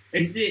much.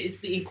 It's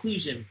the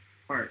inclusion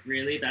part,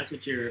 really. That's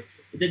what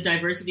the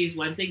diversity is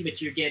one thing,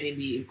 but you're getting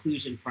the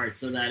inclusion part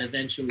so that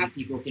eventually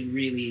people can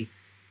really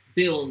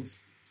build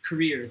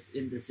careers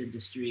in this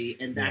industry,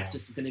 and that's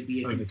just going to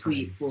be a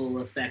complete full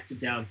effect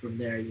down from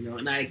there,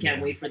 and I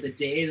can't wait for the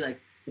day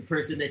like the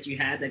person that you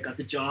had that got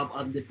the job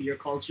on the beer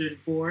culture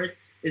board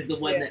is the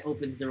one that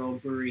opens their own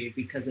brewery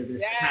because of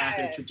this path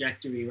and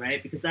trajectory,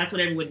 right? Because that's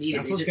what everyone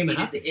needed. They just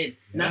needed the in,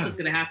 and that's what's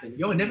going to happen.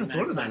 I never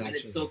thought of that, actually. And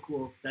it's so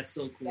cool. That's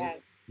so cool.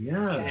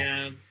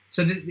 Yeah.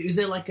 So is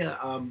there like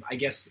a I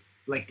guess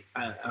like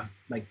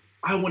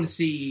I want to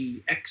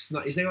see X.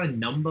 Is there a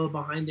number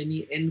behind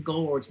any end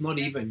goal, or it's not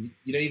even?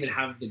 You don't even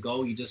have the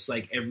goal. You just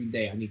like every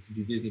day. I need to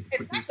do this.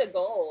 It's not the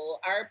goal.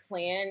 Our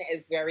plan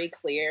is very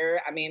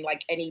clear. I mean,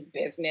 like any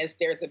business,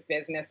 there's a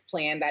business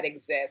plan that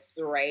exists,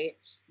 right?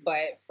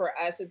 But for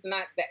us, it's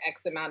not the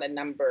X amount of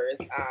numbers.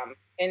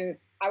 And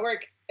I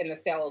work in the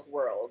sales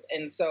world,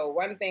 and so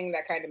one thing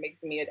that kind of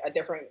makes me a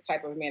different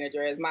type of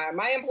manager is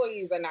my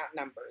employees are not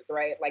numbers,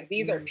 right? Like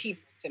these are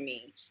people to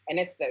me, and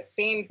it's the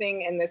same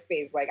thing in this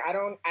space. Like I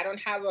don't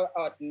have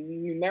a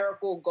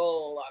numerical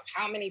goal of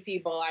how many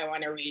people I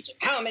want to reach and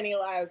how many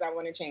lives I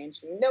want to change.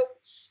 Nope.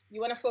 You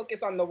want to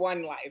focus on the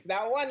one life.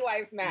 That one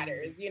life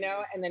matters,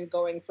 and then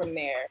going from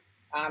there.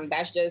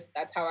 That's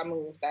how I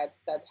move.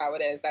 That's how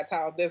it is. That's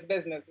how this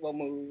business will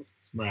move.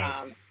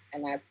 Right.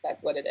 And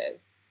that's what it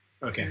is.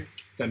 Okay,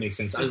 that makes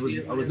sense. I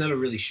was never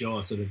really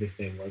sure sort of if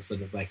there was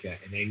sort of like an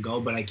end goal,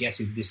 but I guess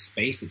in this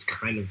space, it's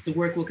kind of the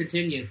work will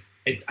continue.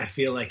 I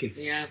feel like it's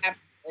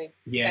absolutely.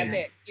 Yeah, that's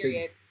it.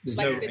 Period. There's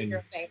like no the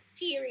girl say,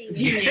 period.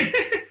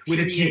 with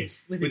a T,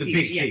 with a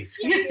big T.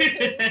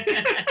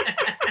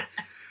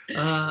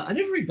 I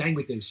never really bang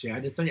with this shit.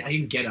 I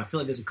didn't get it. I feel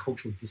like there's a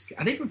cultural disconnect.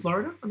 Are they from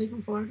Florida?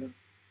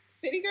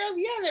 City girls?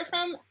 Yeah, they're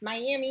from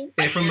Miami.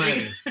 They're from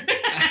Miami.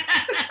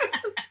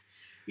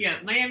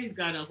 Yeah, Miami's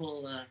got a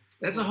whole.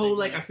 That's a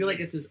whole I feel like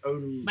it's its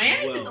own.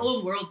 Miami's world. its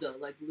own world though.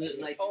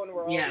 It's its own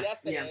world. Yeah, yes,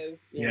 it is.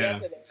 Yeah.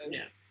 Yes, it is.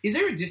 Yeah. Is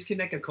there a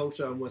disconnect of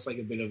culture, almost like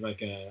a bit of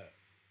like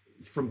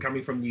from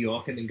coming from New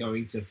York and then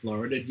going to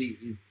Florida?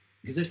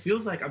 Because it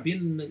feels like I've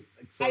been in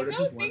Florida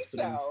just once. I don't think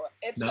so.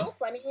 It's so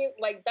funny.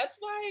 Like that's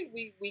why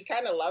we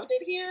kind of loved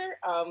it here.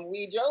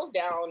 We drove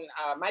down.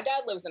 My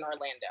dad lives in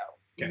Orlando.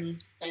 Okay.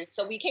 And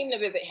so we came to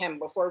visit him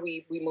before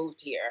we moved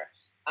here.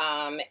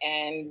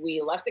 And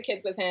we left the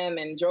kids with him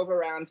and drove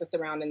around to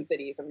surrounding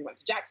cities. So we went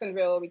to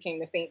Jacksonville, we came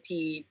to St.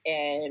 Pete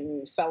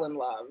and fell in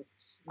love.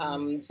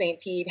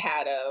 St. Pete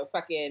had a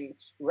fucking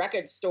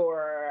record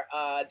store,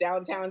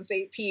 downtown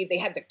St. Pete. They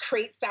had the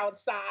crates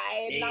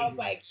outside. And I was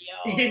like,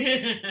 yo,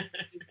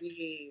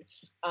 easy.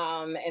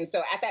 And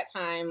so at that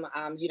time,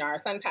 our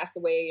son passed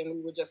away and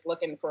we were just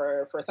looking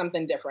for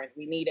something different.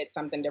 We needed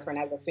something different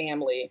as a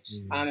family.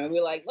 And we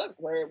were like, look,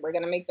 we're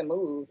going to make the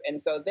move. And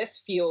so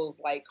this feels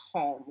like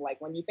home. Like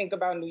when you think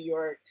about New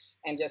York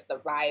and just the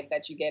vibe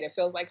that you get, it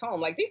feels like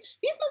home. Like these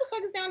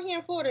motherfuckers down here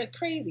in Florida is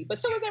crazy, but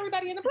so is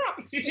everybody in the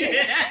Bronx.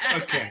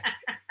 Okay.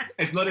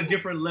 It's not a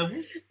different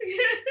level?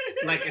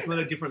 Like it's not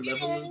a different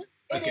level?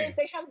 It is.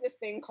 They have this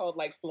thing called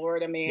like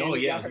Florida Man. Oh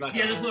yeah, the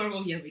Florida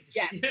Man.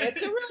 Yes,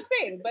 it's a real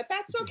thing, but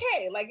that's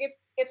okay. Like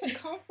it's a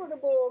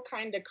comfortable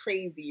kind of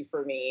crazy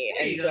for me,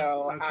 and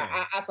so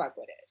I fuck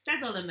with it.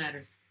 That's all that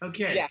matters.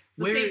 Okay. Yeah.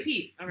 So St.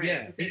 Pete. All right.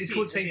 Yeah. It's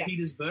called St.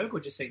 Petersburg or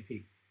just St.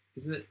 Pete,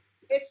 isn't it?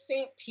 It's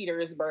St.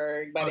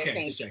 Petersburg, but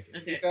it's St.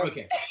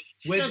 Okay.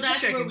 So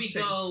that's where we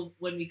go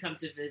when we come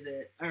to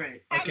visit. All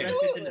right. Okay.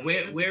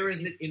 Absolutely. Where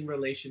is it in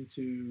relation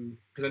to?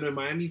 Because I know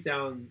Miami's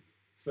down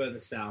further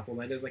south.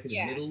 Orlando's like in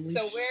the middle.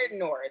 So we're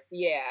north.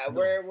 Yeah,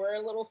 north. We're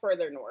a little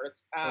further north.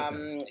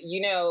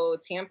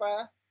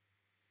 Tampa.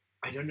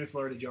 I don't know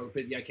Florida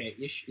geography, but yeah, okay.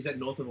 Ish. Is that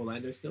north of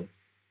Orlando still?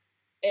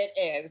 It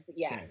is.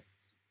 Yes. Okay.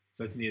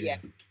 So it's near. Yeah.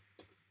 there.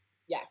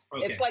 Yes.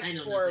 Okay. It's like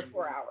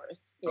 4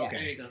 hours. Yeah. Okay.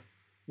 There you go.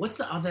 What's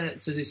the other?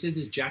 So they said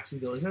there's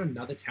Jacksonville. Is there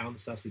another town that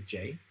starts with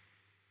J?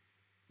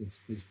 It's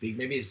big.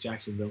 Maybe it's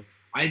Jacksonville.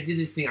 I did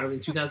this thing. In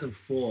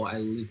 2004, I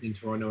lived in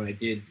Toronto, and I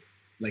did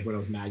like when I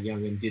was mad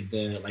young, and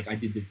I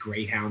did the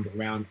Greyhound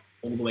around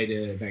all the way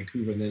to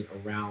Vancouver, and then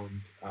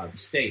around the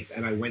States.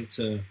 And I went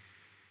to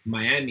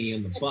Miami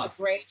on the bus.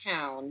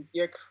 Greyhound,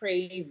 you're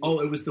crazy.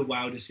 Oh, it was the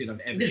wildest shit I've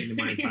ever seen in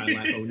my entire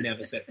life. I would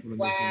never set foot on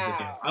this thing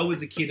again. I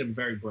was a kid and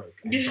very broke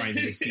and trying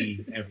to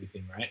see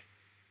everything, right?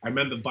 I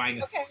remember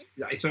buying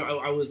so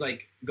I was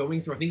like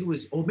going through, I think it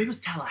was, maybe it was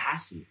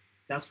Tallahassee.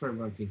 That's what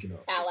I'm thinking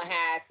of.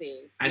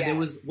 Tallahassee. And there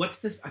was,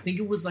 I think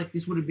it was like,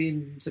 this would have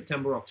been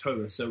September,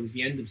 October. So it was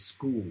the end of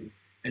school.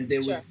 And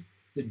there was,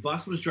 the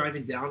bus was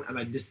driving down and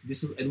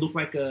it looked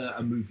like a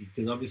movie.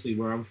 Because obviously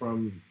where I'm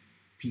from,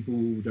 people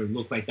don't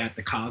look like that.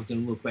 The cars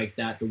don't look like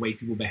that. The way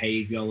people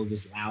behave, y'all are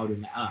just loud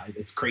and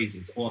it's crazy.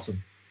 It's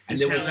awesome. And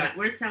there was that.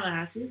 Where's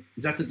Tallahassee?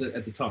 That's at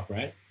the top,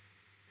 right?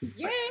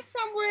 Yeah,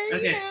 somewhere.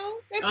 Okay. You know.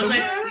 I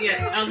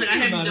was like, I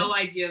have no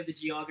idea of the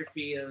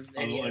geography of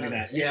any of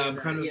that. Yeah, I'm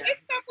kind of. Yeah.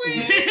 It's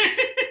somewhere.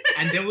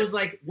 And there was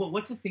like,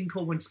 what's the thing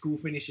called when school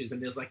finishes?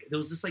 And there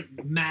was just like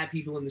mad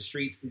people in the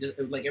streets, and just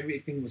like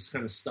everything was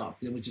kind of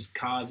stopped. There was just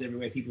cars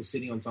everywhere, people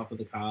sitting on top of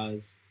the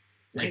cars.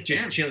 Like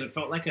just chilling. It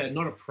felt like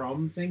not a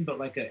prom thing, but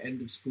like an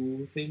end of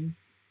school thing.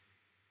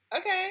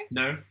 Okay.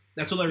 No,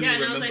 that's all I really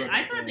remember. Yeah, and I was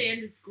like, I thought they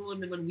ended school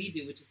and then when we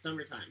do, which is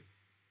summertime.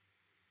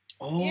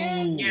 Oh.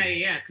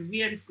 Yeah. Because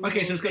we ended school.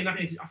 Okay, so it's got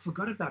nothing. I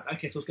forgot about.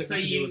 Okay, so it's got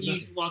nothing to do with nothing.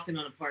 So you walked in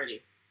on a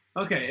party.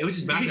 Okay, it was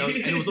just mad, and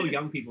it was all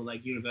young people,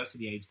 like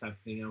university age type of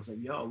thing. And I was like,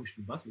 yo, I wish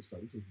the bus would stop.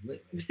 This is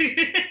lit.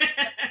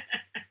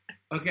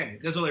 Okay,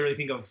 that's all I really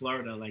think of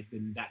Florida, like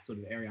in that sort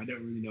of area. I don't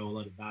really know a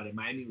lot about it.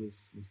 Miami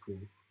was cool.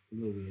 A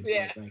little weird.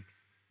 Yeah. But, like,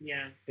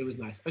 yeah. It was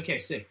nice. Okay,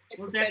 sick.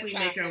 We'll definitely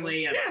make our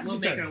way up. Yeah, we'll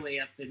make our way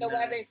up. The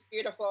weather's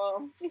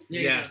beautiful.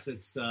 Yes,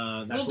 it's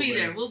that's we'll be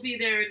there. We'll be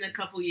there in a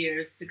couple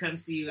years to come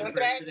see you in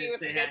person and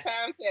say hi. Good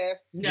time, Tiff.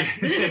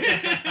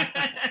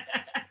 Yeah.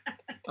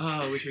 Oh,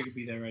 I wish we could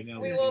be there right now.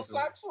 We will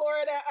fuck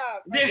Florida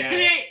up.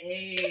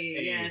 Hey,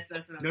 yes,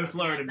 that's what I'm no talking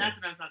Florida about. Men. That's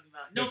what I'm talking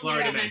about. No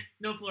Florida men.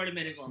 No Florida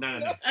men involved. No.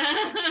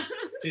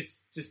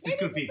 just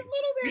good people. A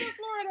little bit of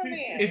Florida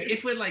man.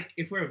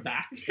 If we're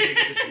back and we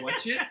can just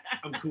watch it,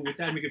 I'm cool with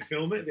that. We can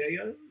film it. There you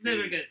go. Then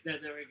we're good.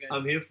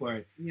 I'm here for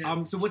it.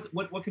 Yeah. So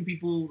what can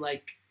people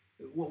like?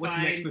 What's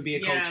next for Beer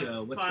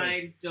Culture? What's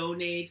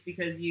donate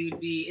because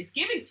it's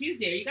Giving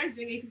Tuesday. Are you guys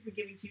doing anything for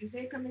Giving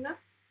Tuesday coming up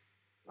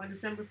on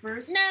December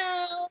 1st?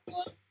 No.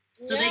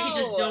 So they can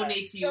just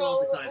donate to you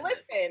all the time.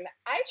 Listen,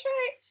 I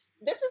try.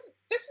 This is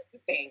the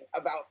thing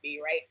about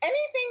me, right?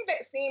 Anything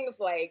that seems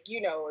like,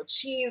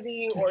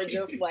 cheesy or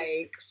just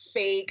like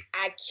fake,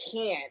 I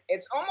can't.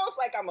 It's almost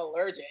like I'm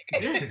allergic.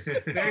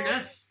 Fair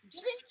enough.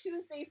 Giving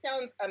Tuesday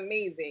sounds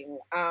amazing.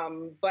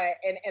 But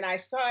I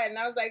saw it and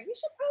I was like, we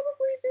should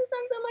probably do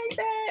something like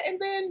that. And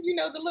then,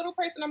 the little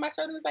person on my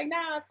shoulder was like,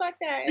 nah, fuck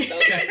that. And so I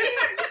was like, yeah,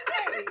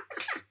 you're right.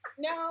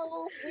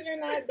 No, we are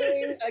not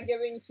doing a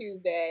Giving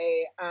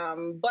Tuesday,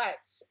 but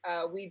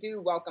we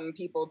do welcome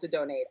people to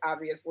donate.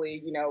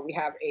 Obviously, we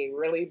have a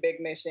really big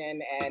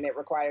mission and it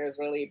requires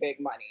really big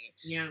money.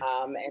 Yeah.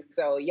 And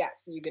so,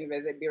 yes, you can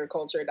visit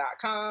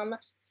beerculture.com,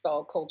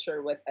 spell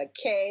culture with a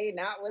K,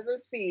 not with a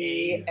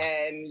C.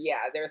 And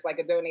there's like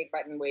a donate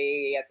button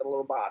way at the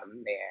little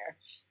bottom there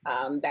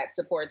that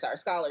supports our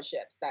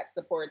scholarships, that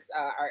supports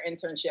our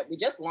internship. We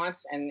just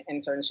launched an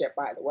internship,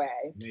 by the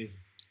way. Amazing.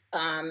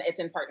 It's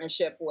in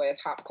partnership with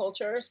Hop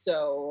Culture.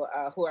 So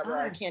whoever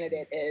our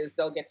candidate is,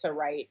 they'll get to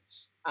write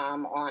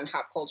on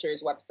Hop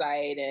Culture's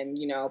website and,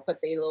 put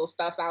their little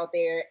stuff out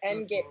there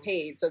and get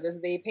paid. So this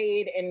is a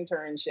paid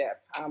internship.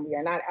 We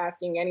are not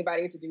asking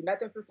anybody to do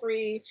nothing for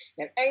free.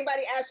 And if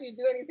anybody asks you to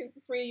do anything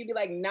for free, you'd be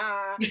like,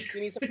 nah, you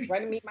need to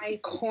run me my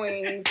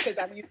coins because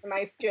I'm using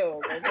my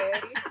skills, okay?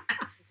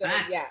 So,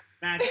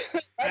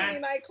 run me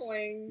my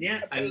coins.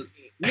 Yeah.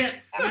 Yeah.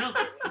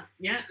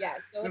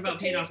 So what about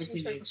paid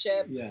opportunities?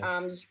 Yes.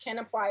 You can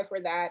apply for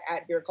that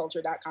at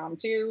beerculture.com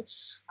too.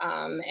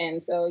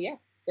 And so,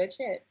 good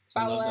shit.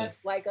 Follow us,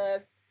 like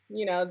us,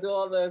 do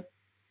all the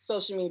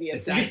social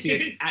media stuff.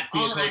 It's at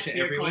Beer Culture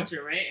everywhere.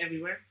 Culture, right?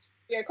 Everywhere.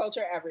 Beer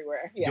Culture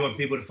everywhere. Yeah. Do you want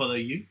people to follow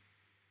you?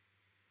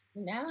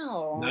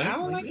 No? I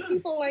don't like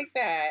people like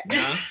that.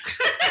 No?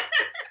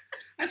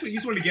 That's what you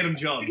just want to get them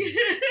jobs.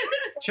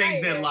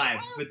 Change their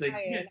lives.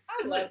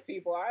 I love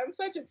people. I'm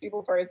such a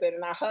people person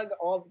and I hug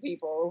all the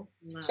people.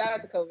 No. Shout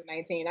out to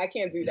COVID-19. I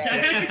can't do that. Shout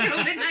out to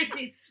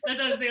COVID-19. That's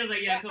what I was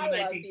thinking. I was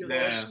like, COVID-19.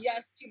 Yeah.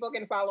 Yes, people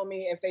can follow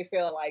me if they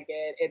feel like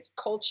it. It's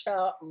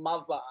Culture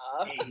Mother.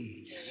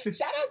 Hey.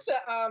 Shout out to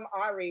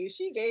Ari.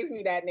 She gave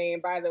me that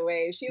name, by the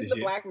way. She's the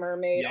Black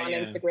Mermaid on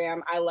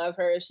Instagram. I love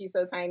her. She's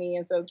so tiny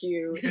and so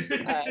cute.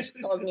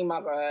 She calls me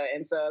Mother.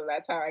 And so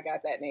that's how I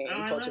got that name.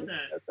 Culture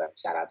Mother. So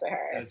shout out to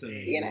her. That's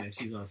amazing. Yeah,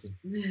 she's awesome.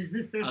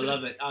 I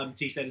love it.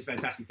 T said it's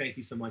fantastic. Thank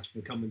you so much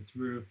for coming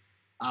through.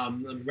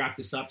 Wrap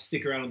this up.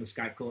 Stick around on the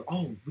Skype call.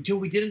 Oh, Joe,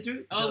 we didn't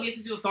do? We have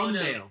to do a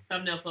thumbnail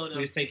photo.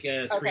 We just take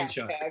a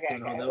screenshot. Okay.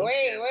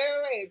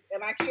 Wait.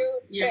 Am I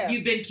cute?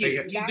 You've been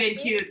cute. You've been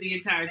cute the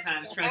entire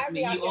time. Trust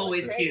me. You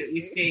always cute.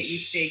 You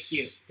stay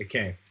cute.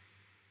 Okay.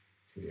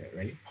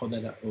 Ready? Hold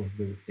that up. Oh,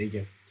 there you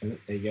go. Turn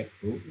it. There you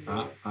go.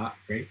 Oh,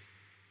 ready?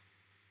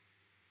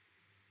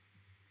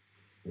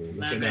 Oh,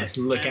 look at us.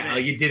 Look at how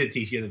you did it,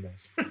 Tisha. You're the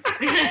best. I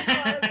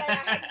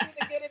had to do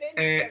the get it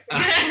in your face.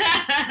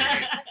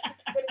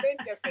 Put it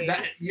in your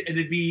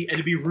face.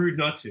 It'd be rude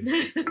not to.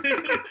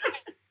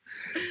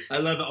 I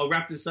love it. I'll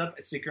wrap this up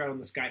and stick around on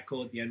the Skype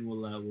call at the end.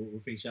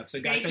 We'll finish up. So,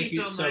 guys, thank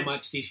you so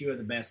much. Tisha, you are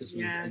the best. This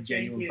was a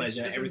genuine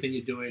pleasure. Everything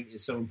you're doing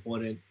is so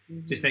important.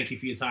 Mm-hmm. Just thank you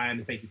for your time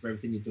and thank you for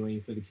everything you're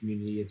doing for the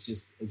community.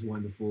 It's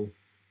wonderful.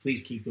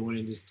 Please keep doing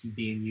it. Just keep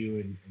being you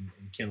and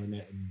killing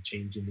it and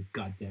changing the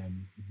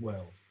goddamn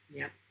world.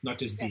 Yeah. Not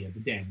just beer,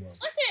 the damn world.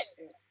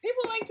 Listen,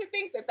 people like to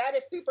think that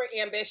is super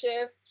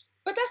ambitious,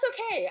 but that's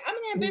okay. I'm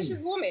an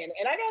ambitious woman,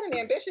 and I got an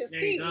ambitious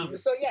team.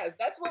 So yes,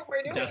 that's what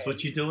we're doing. That's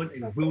what you're doing.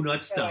 It will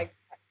not stop.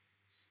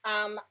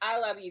 I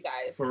love you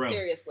guys. For real.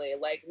 Seriously.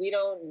 Like, we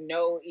don't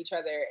know each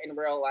other in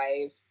real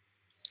life,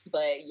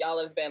 but y'all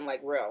have been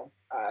like real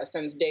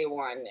since day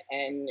one,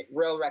 and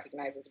real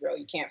recognizes real.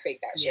 You can't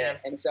fake that shit.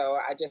 And so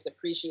I just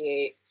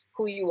appreciate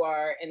who you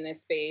are in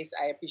this space.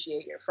 I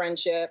appreciate your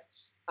friendship.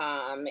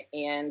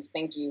 And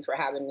thank you for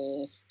having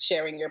me,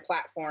 sharing your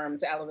platform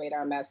to elevate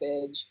our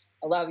message.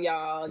 I love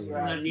y'all. You're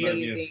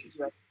amazing.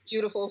 You're a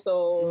beautiful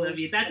soul. Love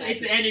you.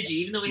 It's the energy.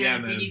 Even though we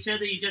haven't seen each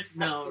other, you just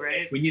know,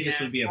 right? We knew this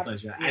would be a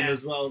pleasure. And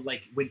as well,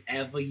 like,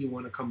 whenever you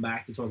want to come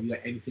back to talk, you got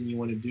anything you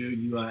want to do,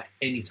 you are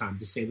anytime.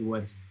 Just say the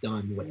word, it's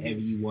done. Whatever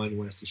you want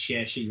us to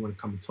share shit, you want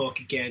to come and talk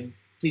again,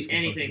 please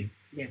come talk again.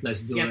 Yeah.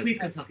 Let's do it. Yeah, please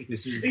come talk again.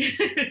 This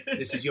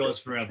is yours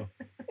forever.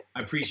 I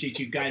appreciate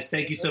you guys.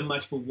 Thank you so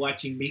much for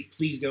watching me.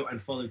 Please go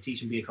and follow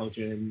Teach and Beer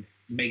Culture and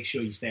make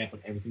sure you stay up on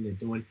everything they're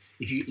doing.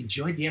 If you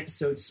enjoyed the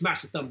episode,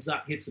 smash the thumbs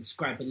up, hit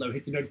subscribe below,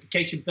 hit the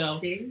notification bell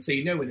so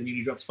you know when the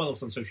new drops. Follow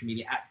us on social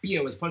media at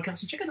BOS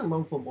Podcast and check out the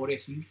long form audio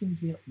so you can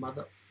hear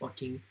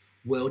motherfucking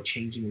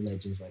world-changing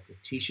legends like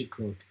Letitia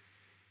Cook.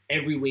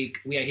 Every week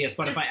we are here,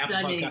 Spotify, Apple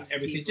Podcasts,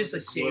 everything. Just a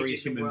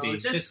glorious human being.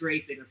 Just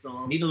gracing us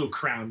all. Need a little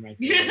crown right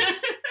there. You know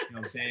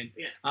what I'm saying?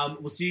 Yeah.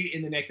 We'll see you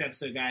in the next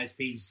episode, guys.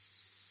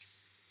 Peace.